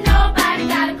 And ain't nobody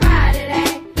gotta cry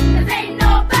today. 'Cause ain't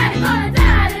nobody gonna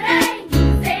die today. You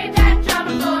can save that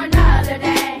trouble for another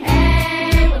day.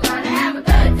 Hey, we're gonna have a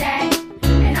good day.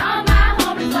 And all my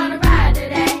homies gonna ride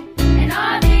today. And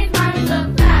all these mommies look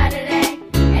fly today.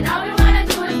 And all we wanna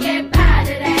do is get by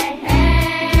today.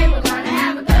 Hey, we're gonna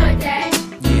have a good day.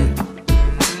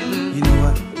 You know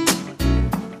what?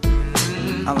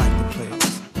 I like the players.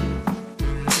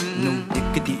 No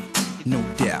diggity, no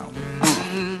doubt.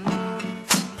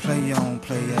 Play on,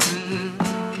 play it.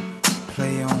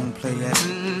 Play on, play it.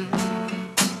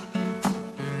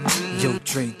 Yo,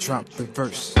 Dre, drop the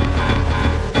verse.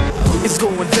 It's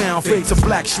going down, fade to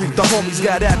Black Street. The homies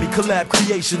got at me, collab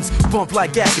creations. Bump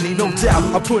like agony, no doubt.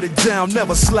 I put it down,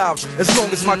 never slouch. As long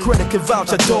as my credit can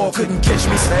vouch, a dog couldn't catch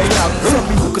me, stay out. Tell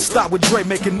me who could stop with Dre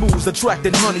making moves,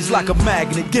 attracting honeys like a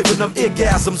magnet, giving them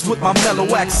orgasms with my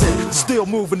mellow accent. Still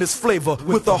moving this flavor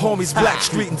with the homies Black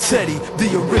Street and Teddy,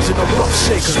 the original rough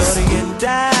shakers. Shorty get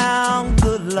down,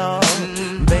 good lord.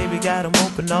 Baby got 'em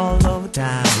open all over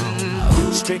town.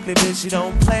 Strictly bitch, you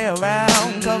don't play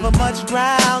around. Cover much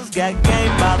grounds, got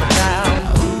game by the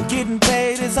pound. Getting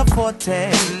paid is a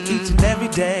forte, each and every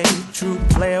day. True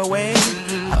play away,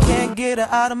 I can't get her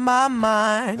out of my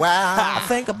mind. Wow, I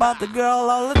think about the girl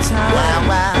all the time. Wow,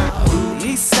 wow.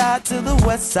 East side to the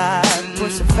west side,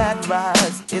 pushing fat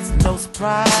rides, it's no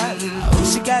surprise.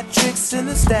 She got tricks in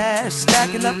the stash,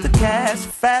 stacking up the cash,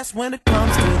 fast when it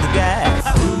comes to the gas.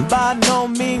 By no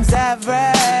means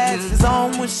average, it's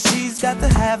on when she's got to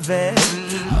have it.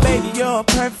 Baby, you're a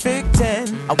perfect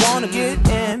 10, I wanna get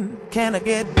in. Can I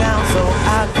get down so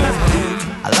I can win?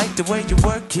 I like the way you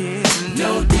work it,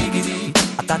 no diggity.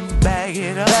 I got to bag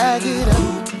it up, bag it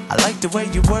up. I like the way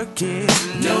you work it,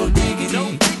 no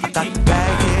diggity. I got to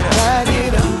bag it up, bag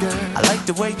it up, girl. I like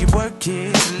the way you work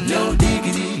it, no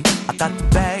diggity. I got to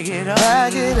bag it up,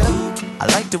 bag it up. I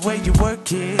like the way you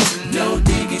work it, no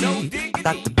diggity. I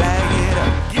got to bag it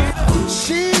up.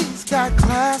 She's got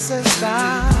class and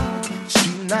style,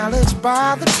 street knowledge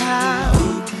by the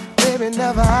pound. Baby,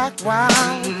 never act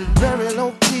wild, very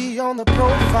low key on the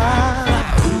profile.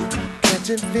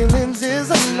 Catching feelings is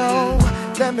a no,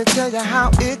 let me tell you how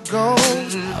it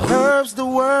goes. Curves the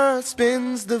word,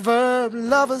 spins the verb,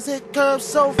 lovers it curves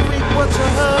so frequent you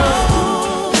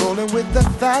heard. Rolling with the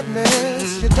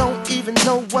fatness, you don't even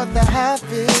know what the half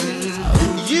is.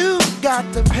 You got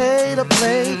to pay to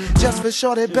play, just for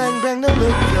shorty bang bang to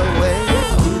look your way.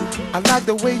 I like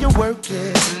the way you work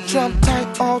it, trump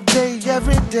tight all day,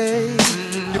 every day.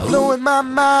 You're blowing my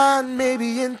mind,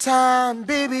 maybe in time,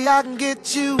 baby, I can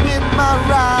get you in my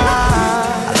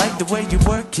ride. I like the way you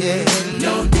work it,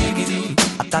 no diggity.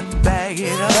 I got to bag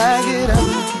it up, bag it up.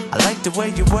 I like the way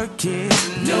you work it,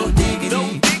 no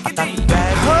diggity. I got to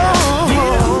bag it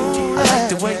up. I like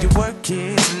the way you work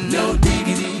it, no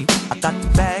diggity. I got to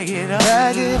bag it up,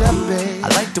 babe. I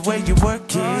like the way you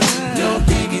work it, no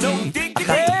diggity. I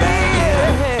got to bag it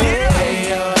up. Hey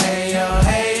yo, hey yo,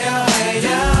 hey yo, hey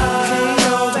yo. Hey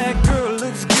yo, that girl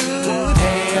looks good.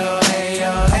 Hey yo, hey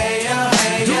yo, hey yo,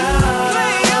 hey yo.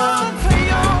 Play on, play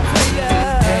on, play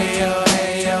on. Hey yo,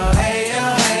 hey yo, hey yo,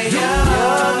 hey yo.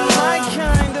 You're my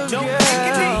kind of girl.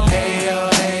 Hey yo,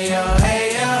 hey yo, hey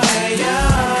yo, hey yo.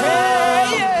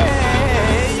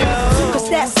 Hey yo. 'Cause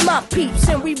that's my peeps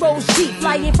and we rose deep,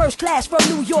 flying first class from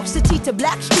New York City to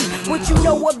Black Street. What you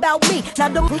know about me? Now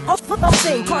the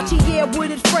thing, Cartier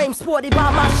wooded frame sported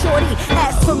by my shorty.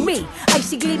 As for me,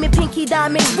 icy gleaming pinky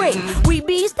diamond ring. We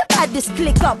bees the baddest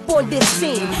click up on this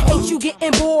scene. Ain't you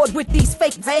getting bored with these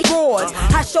fake roars?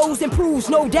 High shows improves,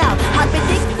 no doubt. I've been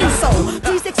thinking so.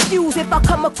 Please excuse if I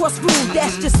come across rude.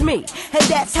 That's just me, and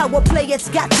that's how a player's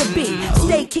got to be.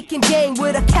 Stay kicking game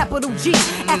with a capital G.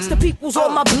 Ask the peoples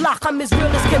on my block, I'm as real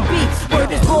as can be.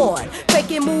 Word is born,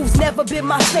 faking moves never been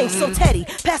my thing. So Teddy,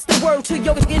 pass the word to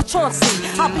your in Chauncey.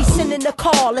 I'll be sending a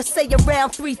call, let's say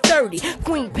around 3:30.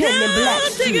 Queen Pen and Black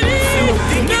Street. I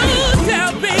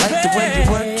like the way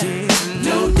you work it,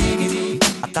 no diggity.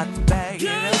 I got to bag it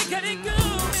up.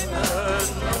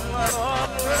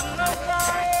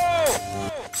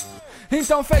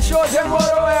 então fechou,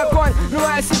 demorou, é Cone no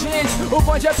S20. O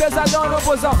bonde é pesadão no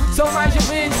busão, são mais de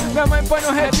 20. Minha mãe põe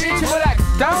no repeat, moleque,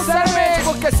 tão seriamente.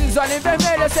 Porque esses olhos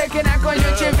vermelhos eu sei que não é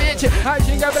conjuntivite. A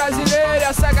ginga brasileira,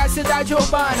 a sagacidade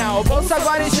urbana. O bolso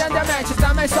agora enchendo a mente,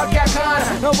 também só que é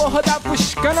cana. Não vou rodar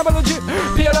pros cânabalo de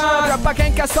pilantra. Pra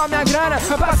quem quer só minha grana,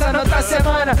 passando outra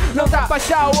semana. Não dá pra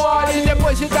achar o óleo,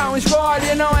 depois de dar uns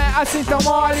gole. Não é assim tão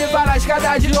mole, vai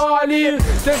lascada de óleo.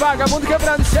 Tem vagabundo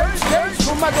quebrando skate,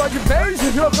 fumador de base.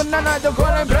 Louco na nada,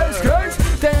 eu lembrei os crentes.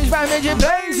 Tem uns vermes de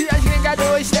blaze, as gringas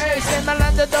do stage. Tem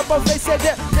malandro double face CD,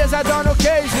 pesadão no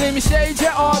case. Slim shade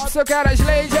é óbvio, eu quero as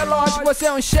leis, é lógico. Você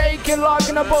é um shake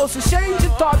lock no bolso, cheio de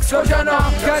tóxico. Hoje eu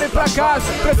não quero ir pra casa,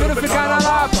 prefiro ficar na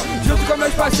Lapa junto com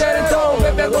meus parceiros, então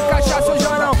bebendo cachaça. Hoje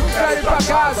eu não quero ir pra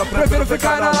casa, prefiro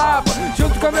ficar na Lapa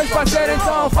junto com meus parceiros,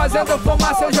 então fazendo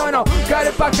fumaça. Hoje eu não quero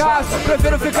ir pra casa,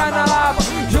 prefiro ficar na Lapa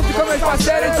junto com meus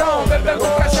parceiros, então bebendo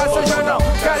cachaça. Hoje eu não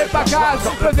quero ir pra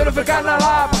casa, prefiro ficar na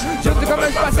Lapa junto com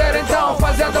meus parceiros, então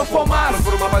fazendo fumaça.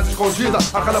 Por uma mais escondida,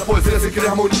 a cada poesia sem querer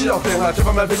harmonia.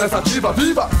 Alternativa, minha vida é sativa,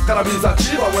 viva, cannabis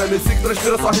ativa. O MC que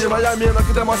transpira sua rima e a mina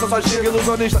que demonstra sua ginga.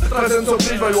 Ilusionista, trazendo seu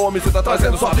prisma e o homem se tá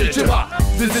trazendo sua vítima.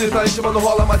 Visita íntima não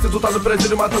rola, mas se tu tá no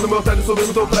presídio matando meu tênis,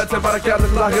 subindo teu prédio sem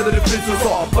paraquedas, na rede de frício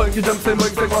só. Punk, jump sem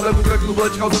bug, sem corda com crack no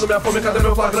blunt, causando minha fome. Cadê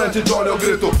meu flagrante? Johnny, eu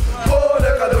grito.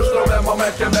 Olha, cadê os tromé,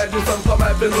 mamé, que é médio, Santo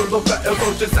Tomé, vindo do pé. Eu sou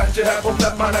o T7, ré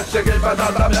completo, mas não cheguei, vai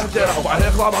dar da minha geral. Vai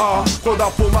reclamar, quando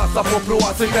a fumaça for pro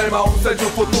ar, se queima. Sente o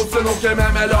futuro, se não queima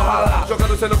é melhor ralar.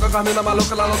 Jogando sendo com a Carmina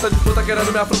maluca, lá não tem disputa,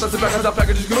 querendo minha fruta, se pega, já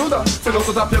pega e desgruda. Se não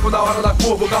tu tá pego na hora da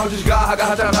curva, o carro desgarra,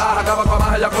 agarra te agarra, acaba com a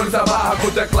marra e a polícia barra. Com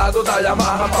o teclado da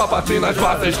Yamaha, papatinas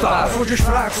bate estar. Sou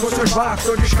desfraco, com seus barcos,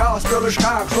 tô descalço pelos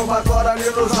cacos, sou agora ali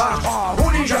nos arcos.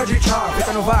 Um ninja de tchau,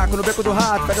 fica no vácuo, no beco do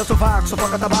rato, pega sovaco,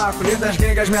 sufoca tabaco, lindas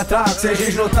gringas me atracam, sem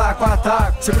giz no taco,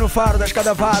 ataco. Sigo no faro da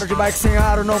escada varo, de bike sem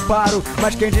aro, não paro.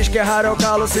 Mas quem diz que é raro é o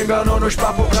calo, se enganou nos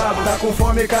papos brabo. Tá com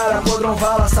fome, cara, podrão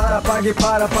vala, Sara, pague e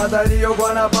para. Padaria ou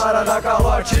Guanabara, dá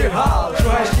calote e rala.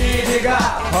 Churrasquinho de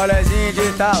gato, rolezinho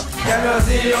de tal,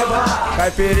 caminhãozinho bar,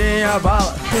 caipirinha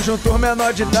bala. Conjuntor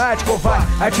menor de idade, covarde,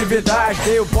 atividade.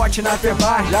 Dei o bote na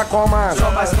febar, já comando,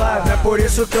 só mais leve. É por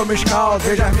isso que eu me escaldo,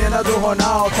 vejo as minas do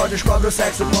Ronaldo. Só descobre o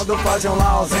sexo quando fazem um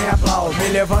lau, sem aplauso. Me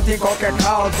levanto em qualquer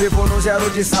caldo, vivo no zero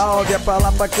de saldo. É pra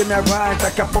lá pra que me aguenta,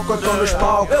 daqui a pouco eu tô nos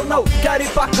palcos. Eu não quero ir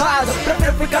pra casa,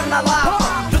 prefiro ficar na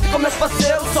Lapa junto com meus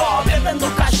parceiros, só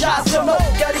bebendo cachaça. Eu não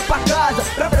quero ir pra casa,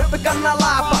 prefiro ficar na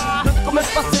Lapa junto com meus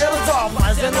parceiros, só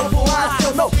fazendo fumaça.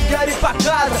 Eu não quero ir pra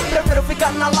casa, prefiro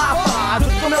ficar na Lapa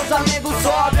junto com meus amigos,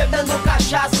 só bebendo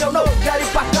cachaça. Eu não quero ir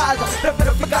pra casa,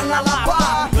 prefiro ficar na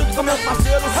Lapa junto com meus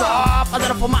parceiros, só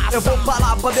fazendo fumaça. Eu vou pra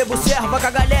Lapa, bebo serva com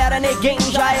a galera, ninguém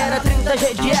já era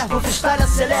 30G de erva, o freestyle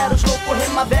acelera, os loucos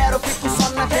primavera. Eu fico só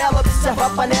na tela, observa a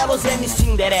panela, os M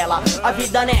Cinderela. A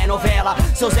vida não é novela,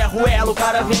 seu Zé Ruelo. O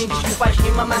cara vem, diz que faz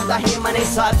rima, mas da rima nem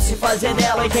sabe se fazer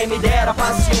dela. E quem me dera,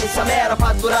 paciência mera pra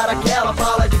aturar aquela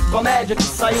fala de comédia que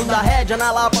saiu da rédea.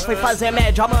 Na Lapa foi fazer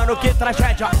média, mano, que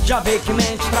tragédia. Já vê que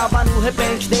mente, trava no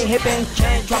repente, de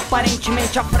repente,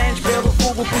 aparentemente à frente, pelo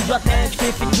fogo cujo atente,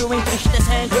 que pediu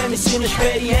entristecente. O MC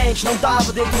inexperiente, não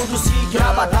tava dentro do SIC.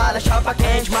 Na batalha, chapa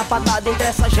quente, uma patada entre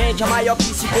essa gente. A maior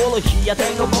psicologia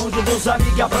tem no bonde dos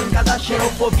amigos, a banca da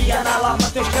xenofobia. Na Lapa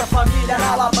teus que é família,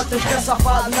 na Lapa teus que é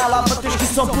safado, na Lapa teus que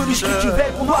são puros que te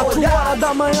veem com 4 horas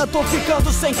da manhã, tô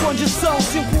ficando sem condição.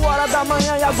 5 horas da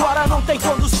manhã e agora não tem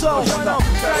condução. Eu não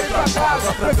quero ir pra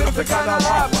casa, prefiro ficar na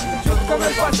Lapa junto com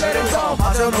meus parceiros, então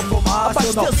fazendo fumaça.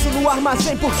 Abasteço no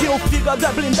armazém porque o fígado é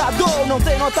blindado. Não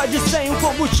tem nota de 100, o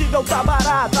combustível tá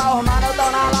barato. Tá arrumando, eu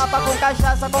tô na Lapa com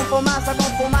cachaça, com fumaça,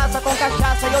 com fumaça, com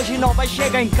cachaça. E hoje não vai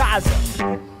chegar em casa.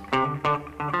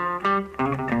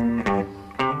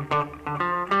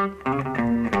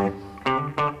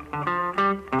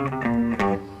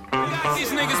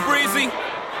 These niggas breezy,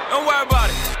 don't worry about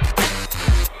it.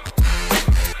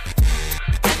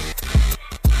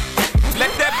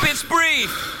 Let that bitch breathe.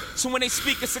 So when they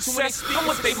speak of success, I'm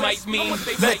what they might mean.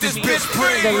 Let this bitch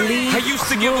breathe. I used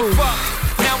to give a fuck,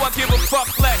 now I give a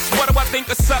fuck less. What do I think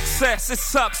of success? It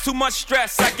sucks, too much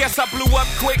stress. I guess I blew up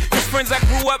quick, cause friends I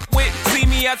grew up with see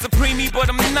me as a preemie, but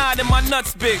I'm not, and my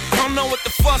nuts big. Don't know what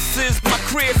the fuss is, my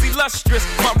career's illustrious.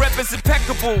 My rep is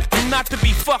impeccable, I'm not to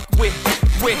be fucked with.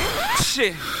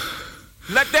 Shit.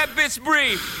 Let that bitch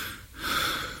breathe.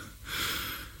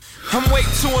 I'm way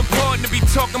too important to be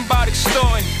talking about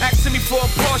extorting. Asking me for a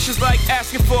Porsche's like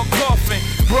asking for a coffin.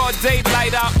 Broad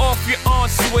daylight, I'll off your on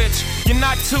switch. You're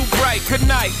not too bright, good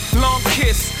night, long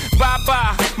kiss.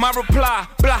 Bye-bye, my reply,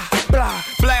 blah, blah.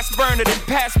 Blast burner, then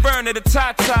pass burner to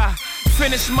Tata.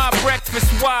 finish my breakfast,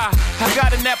 why? I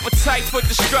got an appetite for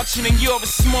destruction and you're a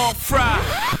small fry.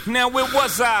 Now where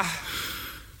was I?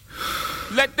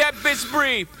 Let that bitch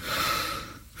breathe.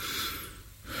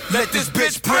 Let this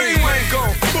bitch breathe. You ain't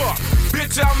gon' fuck.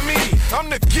 Bitch, I'm me. I'm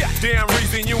the goddamn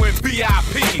reason you in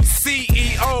VIP.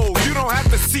 CEO, you don't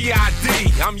have to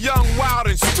CID. I'm young, wild,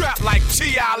 and strapped like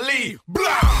Chi Ali.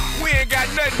 Blah! We ain't got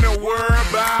nothing to worry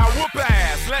about. Whoop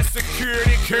ass, let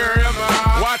security carry 'em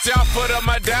out. Watch out for the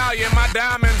medallion, my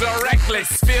diamonds are reckless.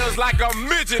 Feels like a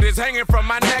midget is hanging from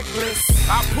my necklace.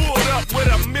 I pulled up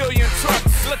with a million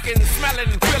trucks, looking,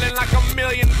 smelling, feeling like $1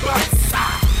 million.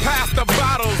 Pass the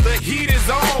bottles, the heat is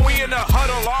on. We in the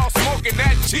huddle, all smoking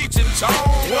that Cheech and Chong.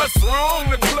 What's wrong?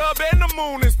 The club and the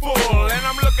moon is full, and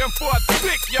I'm looking for a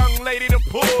thick young lady to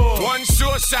pull. One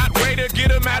sure shot way to get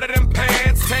him out of them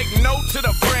pants. Take note to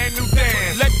the brand new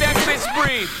dance. Let that bitch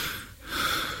breathe.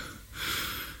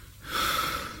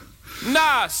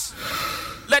 Nas,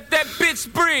 let that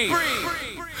bitch breathe.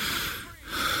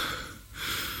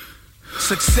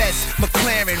 Success,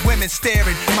 McLaren, women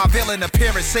staring. My villain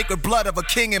appearance, sacred blood of a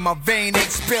king in my vein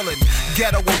ain't spilling.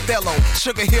 Ghetto Othello,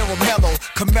 sugar hero mellow,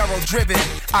 Camaro driven.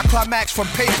 I climax from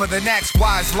paper, then ask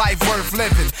why is life worth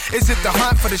living? Is it the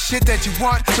hunt for the shit that you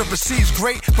want? To receive's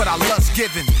great, but I lust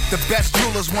giving. The best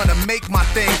jewelers wanna make my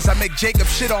things. I make Jacob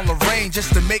shit on Lorraine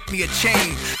just to make me a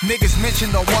chain. Niggas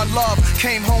mention the one love,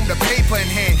 came home to paper in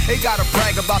hand. They gotta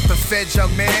brag about the feds,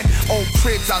 young man. Old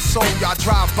cribs I sold, y'all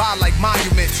drive by like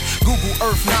monuments. Google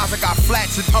Earth, Nas, I got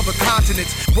flats in other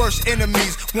continents. Worst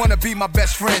enemies wanna be my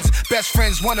best friends. Best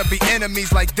friends wanna be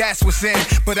enemies, like that's what's in.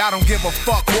 But I don't give a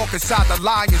fuck, walk inside the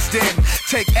lion's den.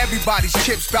 Take everybody's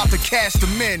chips, bout to cash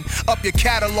them in. Up your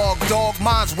catalog, dog,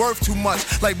 mine's worth too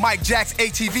much. Like Mike Jack's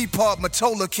ATV pub,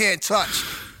 Matola can't touch.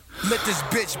 Let this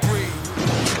bitch breathe.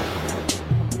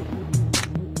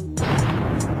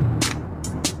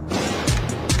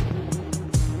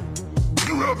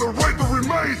 You have the right to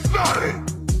remain silent.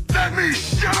 Let me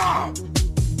shut up!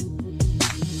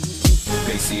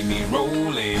 They see me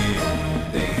rolling,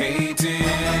 they hating,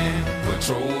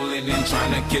 patrolling and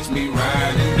trying to catch me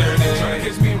riding dirty. Trying to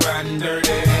catch me riding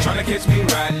dirty. Trying to catch me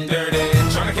riding dirty.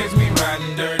 Trying to catch me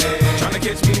riding dirty. Trying to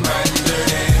catch me riding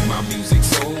dirty. My music's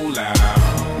so loud,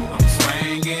 I'm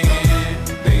swinging.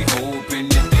 They hoping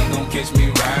that they gon' catch me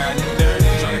riding dirty.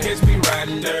 Trying to catch me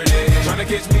riding dirty. Trying to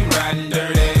catch me riding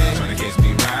dirty. Trying to catch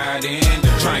me riding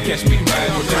dirty. Trying to catch me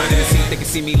riding dirty. They can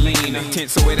see me lean,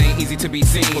 tense so it ain't easy to be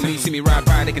seen. When they see me ride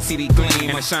by, they can see the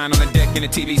gleam. I shine on the deck in the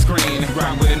TV screen.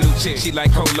 Ride with a new chick, she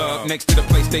like cola. Next to the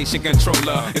PlayStation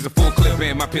controller is a full clip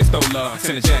in my pistola.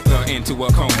 Send a jacker into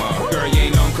a coma. Girl, you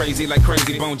ain't known crazy like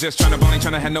Crazy Bone. Just tryna bone, ain't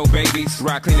tryna have no babies.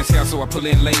 Ride clean as hell, so I pull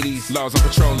in ladies. Laws on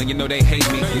patrol, and you know they hate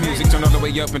me. The music turn all the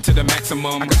way up into the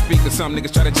maximum. I can speak to some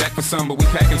niggas, try to jack for some, but we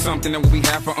packing something that we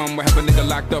have for We have a nigga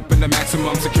locked up in the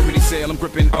maximum security cell. I'm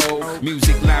gripping O.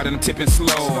 Music loud and I'm tipping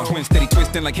slow. Twin steady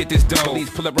twisting like hit this dough. Police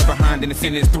pull up right behind and it's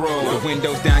in his throat. The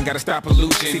windows down, gotta stop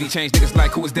pollution. City change niggas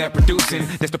like who is that producing?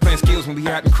 That's the plan skills when we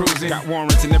out and cruising. Got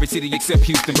warrants in every city except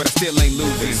Houston, but I still ain't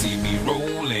losing. They see me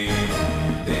rolling,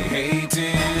 they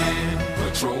hating,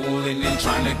 patrolling and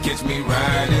trying to catch me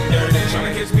riding dirty.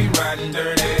 Trying to catch me riding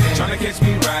dirty. Trying to catch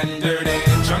me riding dirty.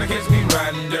 Trying to catch me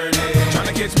riding dirty. Trying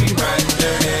to catch me riding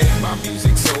dirty. My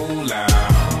music's so loud,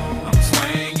 I'm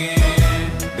swinging.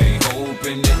 They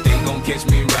hoping that they gon' catch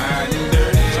me riding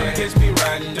dirty. Tryna catch me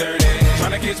riding dirty.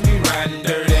 Tryna catch me riding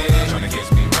dirty. Tryna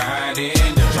catch me riding dirty.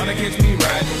 Tryna catch me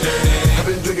riding dirty. I've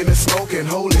been drinking and smoking,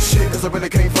 holy shit, cause I really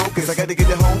can't focus. I gotta get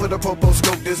it home with a popo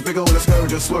scope, this big ol'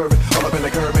 scourge just swerving. All up in the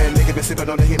curb, man, nigga been sipping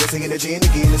on the Hennessy and the gin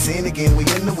again, and sin again. We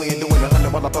in the wind, doing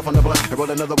 100 while I puff on the blunt. I roll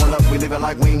another one up, we living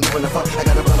like we ain't giving a fuck. I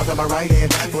got a blunt up in my right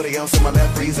hand, 40 ounce in my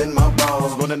left, freezing my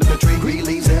balls. Running up the tree, green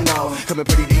leaves and all. Coming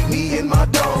pretty deep, me and my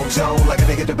dogs, yo. Like a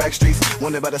nigga the back streets,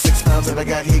 wondering about the 6 pounds that I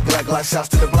got here. Glock shots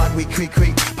to the block, we creak,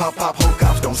 pop, whole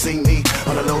cops don't see me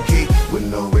on the low key. With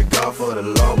no regard for the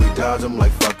law, we dodge them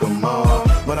like fuck them all.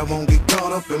 But I won't get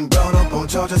caught up and brought up on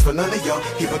charges for none of y'all.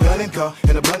 Keep a gun in car,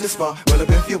 in a blended spot. Well up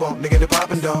if you want, nigga the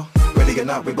poppin' dog. Ready or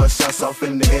not, we bust shots off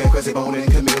in the air. Crazy Bone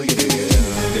and Chameleon,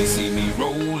 yeah. They see me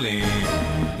rolling,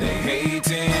 they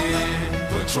hating,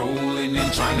 patrolling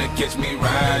and trying to catch me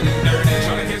riding dirty.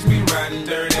 Trying to catch me riding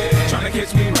dirty. Trying to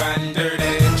catch me riding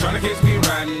dirty. Trying to catch me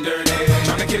riding dirty.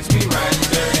 Trying to catch me riding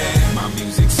dirty. My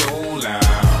music's so loud,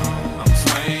 I'm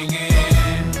swinging.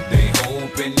 They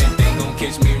hoping that they gon'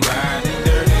 catch me riding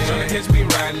dirty. Trying to catch me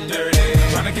riding dirty.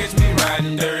 Trying to catch me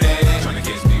riding dirty. Trying to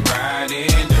catch me riding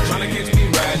dirty. Trying to catch me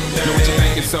riding dirty. Know what you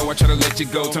thinking, so I try to gotta let you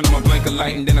go. Turn on my blinker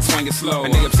light and then I swing it slow.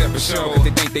 And they upset for sure, cause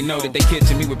they think they know that they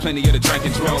catching me with plenty of the drink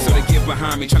and draw. So they get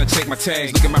behind me, trying to check my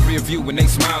tags. Look at my rear view when they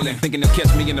smiling, thinking they'll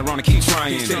catch me in the wrong and keep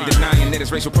trying. Steady denying that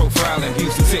it's racial profiling.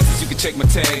 Houston, Texas, you can check my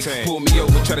tags. Pull me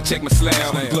over, try to check my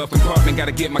slab. Glove compartment,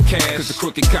 gotta get my cash. Cause the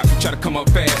crooked cops try to come up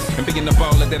fast. And being the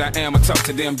baller that I am, I talk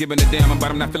to them, giving a damn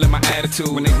about I'm not feeling my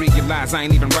attitude. When they realize I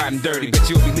ain't even riding dirty, but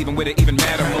you'll be leaving with an even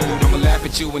madder mood. I'ma laugh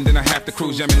at you and then I have to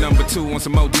cruise. Jamming number 2 on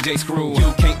some more DJ screw.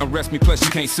 You can't arrest me, plus you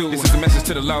can't sue. This is a message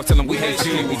to the law, tell them we hate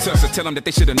you. We tough, so tell them that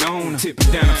they should've known. Tip me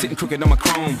down, I'm sitting crooked on my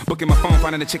chrome. Booking my phone,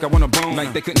 finding a chick I wanna bone.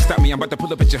 Like they couldn't stop me, I'm about to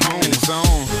pull up at your home. And it's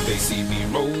on. They see me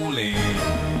rolling,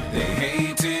 they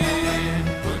hating,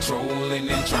 patrolling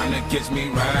and trying to catch me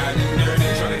riding dirty.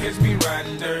 Trying to catch me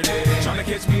riding dirty. Trying to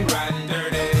catch me riding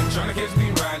dirty. Trying to catch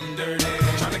me riding dirty.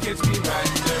 Trying to catch me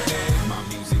riding dirty. My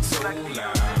music's so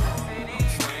loud, I'm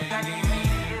swinging.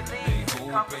 They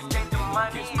hoping you can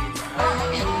catch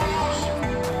me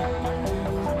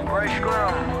Fresh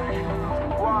ground.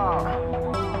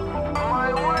 Wow.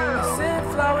 My will. You sent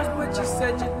flowers, but you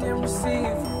said you didn't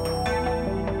receive.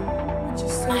 But you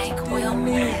said you didn't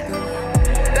need them.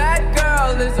 That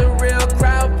girl is a real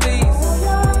crowd, please.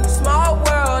 Small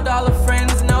world, all her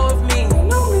friends know of me.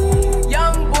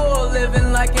 Young bull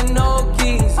living like an old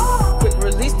keys. Quick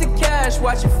release the cash,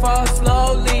 watch it fall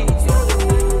slowly.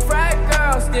 Frat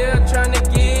girl still trying to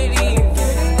get in.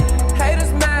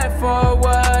 Haters mad for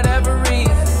whatever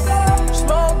reason.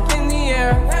 Smoke in the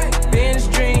air, binge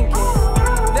drinking.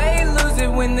 They lose it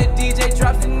when the DJ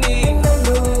drops the knee.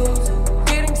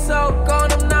 Getting so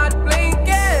gone, I'm not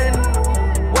blinking.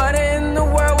 What in the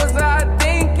world was I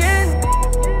thinking?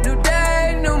 New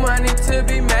day, new money to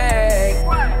be made.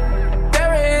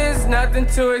 There is nothing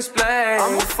to explain.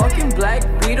 I'm a fucking black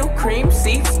Beetle, cream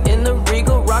seats in the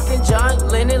Regal, rocking John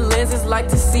Lennon lenses, like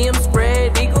to see him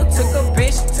spread eagle. Took a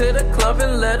bitch to the club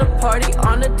and let a party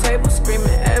on the table,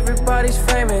 screaming everybody's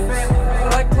famous.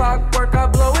 Like clockwork, I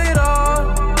blow it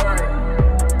all,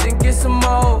 then get some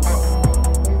more.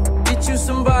 Get you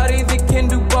somebody that can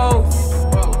do both.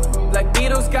 Black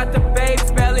Beatles got the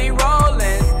babes belly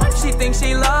rolling. She thinks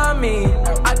she love me,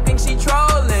 I think she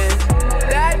trolling.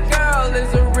 That girl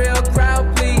is a real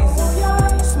crowd, please.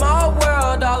 Small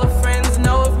world, all her friends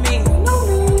know of me.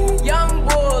 Young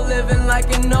bull living like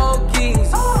an old keys.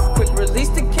 Quick release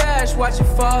the cash, watch it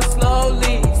fall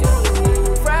slowly.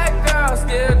 Frat girl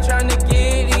still trying to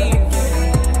get in.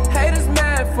 Haters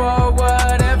mad for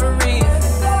whatever reason.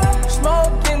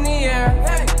 Smoke in the air,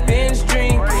 binge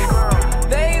drinking.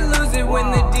 They lose it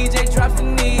when the DJ drops the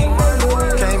knee.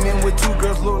 Came in with 2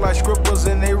 girls look like strippers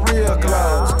in they real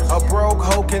clothes. A broke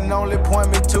hoe can only point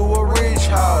me to a rich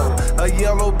hoe. A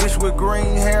yellow bitch with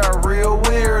green hair, a real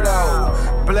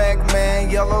weirdo. Black man,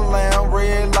 yellow lamb,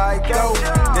 red like dope.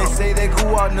 They say they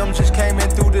grew out, them just came in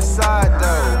through the side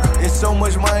though. It's so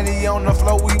much money on the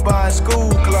floor, we buying school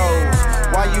clothes.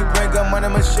 Why you bring a money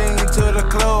machine to the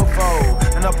club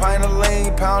for? And a pint of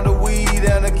lean, pound of weed,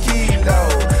 and a kilo.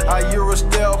 I Euro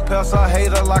stealth, pass a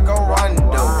hater like a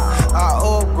rondo. I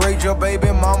upgrade your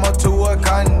baby mama to a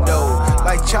condo.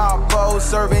 Like Chapo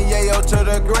serving yayo to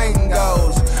the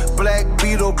gringos. Black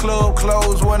Beetle club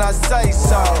closed when I say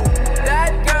so.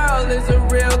 That girl is a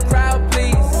real crowd,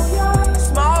 please.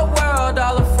 Small world,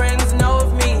 all her friends know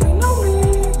of me.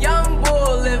 Young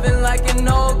bull living like an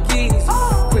old keys.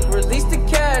 Quick release the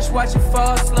cash, watch it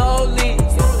fall slowly.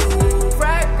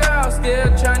 Frat girl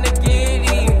still trying to get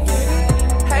in.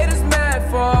 Haters mad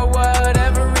for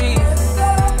whatever reason.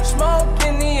 Smoke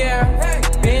in the air,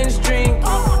 binge drinking.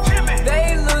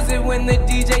 They lose it when the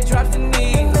DJ drops the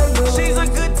knee. She's a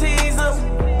good teaser,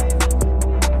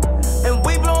 and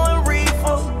we blowing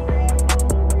reefer.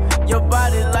 Your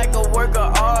body like a work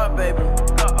of art, baby.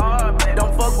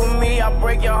 Don't fuck with me, I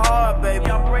break your heart, baby.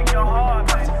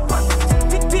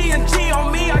 TNG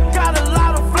on me, I got a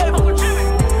lot of flavor.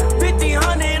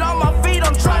 1500 on my feet,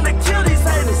 I'm trying to kill these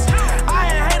haters. I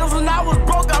had haters when I was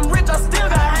broke, I'm rich, I still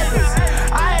got haters.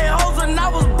 I had hoes when I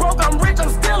was broke, I'm rich, I'm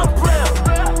still a player.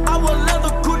 I wear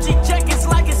leather Gucci jackets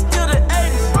like it's still the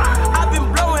 80s. I've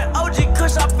been blowing OG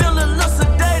kush, I feel a little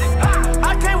sedated.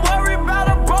 I can't worry about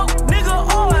a broke nigga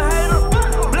or a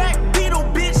hater. Black Beetle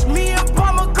bitch, me and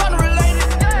Palmer gun related.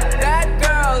 That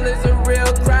girl is a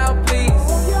real crowd, please.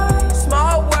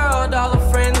 Small world, all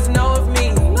her friends know of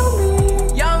me.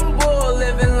 Young bull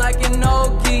living like an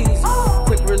old keys.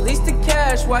 Quick release the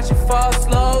cash, watch it fall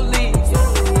slowly.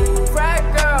 Frat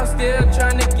girl still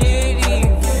trying to get in.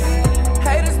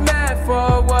 Haters mad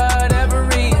for whatever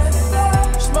reason.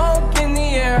 Smoke in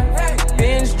the air,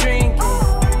 binge drinking.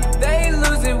 They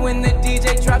lose it when the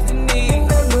DJ drops the knee.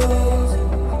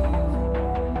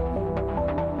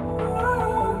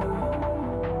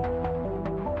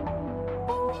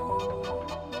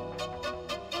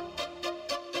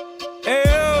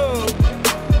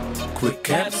 Quit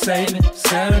capsating,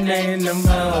 serenading them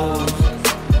hoes.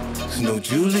 There's no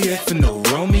Juliet for no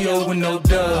Romeo with no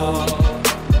dog.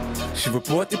 She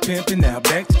report the pimpin', now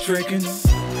back to trickin'.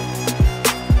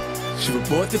 She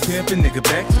report the pimpin', nigga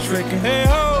back to trickin'. Hey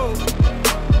ho!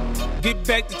 Get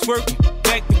back to twerking,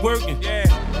 back to working. Yeah.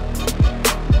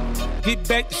 Get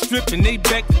back to stripping, they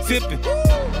back to tipping.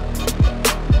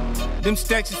 Them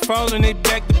stacks is falling, they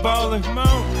back to ballin'. Come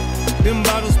on. Them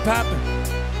bottles poppin'.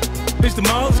 Bitch, the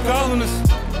mall's calling us.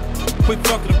 Quit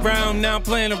fucking around, now I'm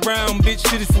playing around. Bitch,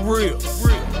 shit is for real.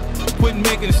 Quit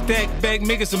making a stack back,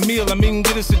 make us a meal. I mean,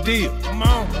 get us a deal. Come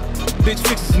on. Bitch,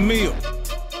 fix us a meal.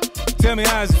 Tell me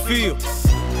how does it feel?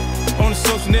 On the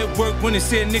social network when they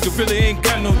said nigga really ain't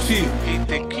got no chill. He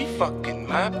think he fucking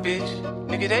my bitch.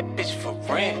 Nigga, that bitch for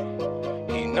rent.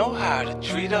 He know how to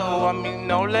treat a hoe. I mean,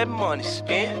 no let money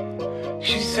spend.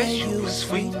 She said you a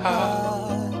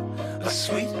sweetheart. A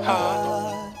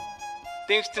sweetheart.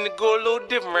 Things tend to go a little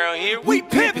different around here. We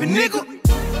pimpin', nigga.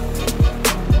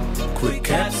 Quit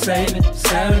capsating,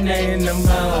 serenading them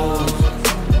hoes.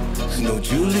 There's no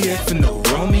Juliet for no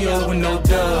Romeo with no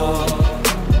dog.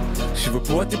 She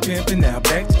report the pimpin', now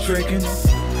back to trickin'.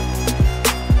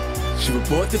 She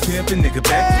report the pimpin', nigga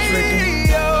back to trickin'.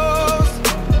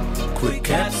 Quit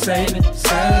capsating,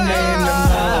 serenading them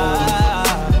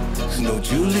hoes. There's no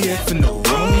Juliet for no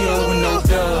Romeo with no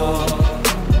dog.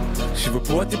 She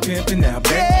report the pimpin', now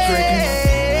back to trickin'.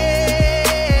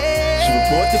 She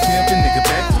report the pimpin', nigga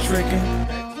back to trickin'.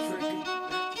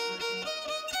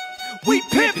 We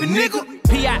pimpin', nigga.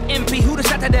 P.I.M.P. who the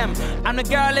shot to them? I'm the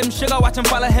girl, let him sugar, watch him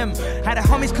follow him. Had the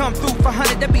homies come through for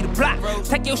 100, that be the block.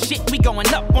 Take your shit, we going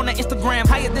up on the Instagram,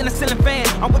 higher than a ceiling fan.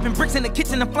 I'm whipping bricks in the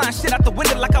kitchen and flying shit out the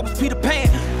window like I was Peter Pan.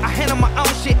 I handle my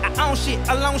own shit, I own shit,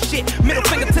 alone shit. Middle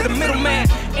finger to the middleman.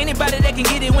 Anybody that can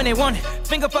get it when they want it.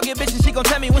 Finger fuck your bitch and she gon'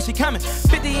 tell me when she coming.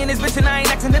 50 in this bitch and I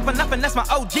ain't asking it for nothing, that's my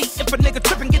OG. If a nigga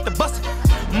trippin', get the bust.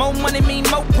 More money mean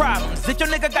more problems. If your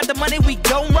nigga got the money, we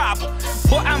gon' rob him.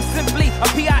 Boy, I'm simply a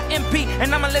P.I.M.P.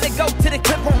 and I'ma let it go to the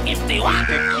clip on empty. He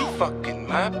think he fucking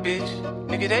my bitch.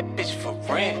 Nigga, that bitch for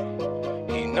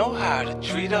rent. He know how to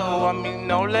treat a hoe. I mean,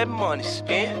 no let money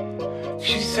spend.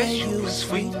 She said you a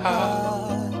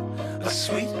sweetheart. A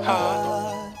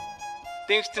sweetheart.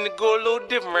 Things tend to go a little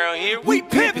different around here. We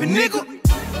pimpin', nigga.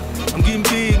 I'm getting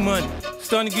big money.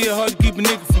 Starting to get hard to keep a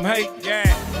nigga from hate.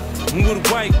 Yeah. I'm with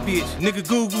a white bitch. Nigga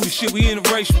Google the shit, we in a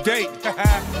racial date.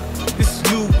 This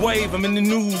is new wave, I'm in the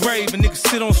new rave. A nigga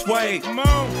sit on sway. Come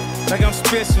on. Like I'm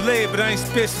special ed, but I ain't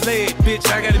special ed.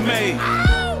 Bitch, I got it made.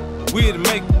 We here to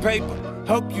make the paper.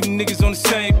 Hope you niggas on the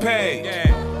same page.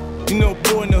 Yeah. You know,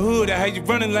 boy in the hood, I had you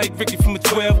running like Ricky from a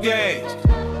 12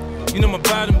 gauge. You know my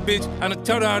bottom bitch, I done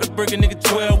told her how to break a nigga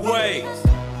 12 ways.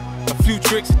 A few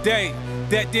tricks a day,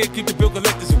 that did keep the bill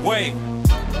collectors away.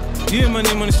 Yeah, my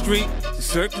name on the street, it's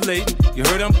circulating, you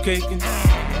heard I'm caking.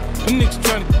 Them niggas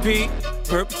trying to compete,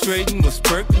 perpetrating what's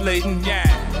percolating. Yeah,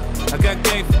 I got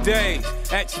game for days,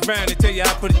 ask around and tell you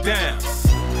I put it down.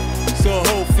 So a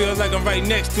hoe feels like I'm right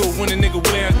next to it when a nigga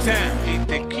way out of town. He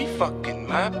think he fucking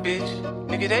my bitch,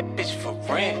 nigga that bitch for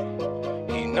rent.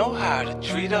 He know how to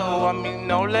treat a hoe, I mean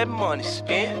no let money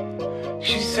spend.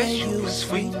 She said you a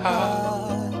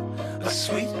sweetheart, a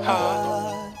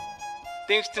sweetheart.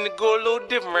 Things tend to go a little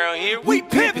different around here. We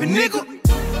pimpin', nigga.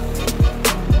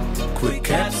 Quit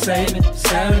capsating,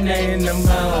 serenading them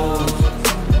hoes.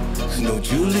 There's no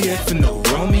Juliet for no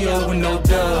Romeo with no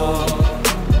dog.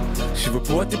 She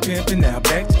report the pimpin', now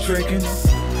back to trickin'.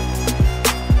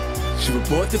 She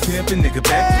report the pimpin', nigga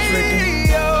back to trickin'.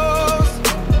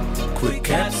 Quit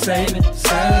capsating,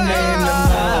 serenading them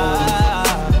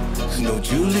hoes. There's no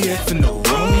Juliet for no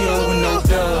Romeo with no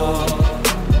dog.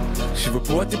 She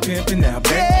report the pimpin', now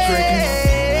back to trickin'.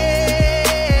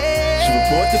 She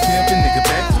report the pimpin', nigga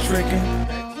back to trickin'.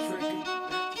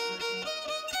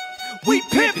 We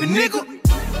pimpin', nigga.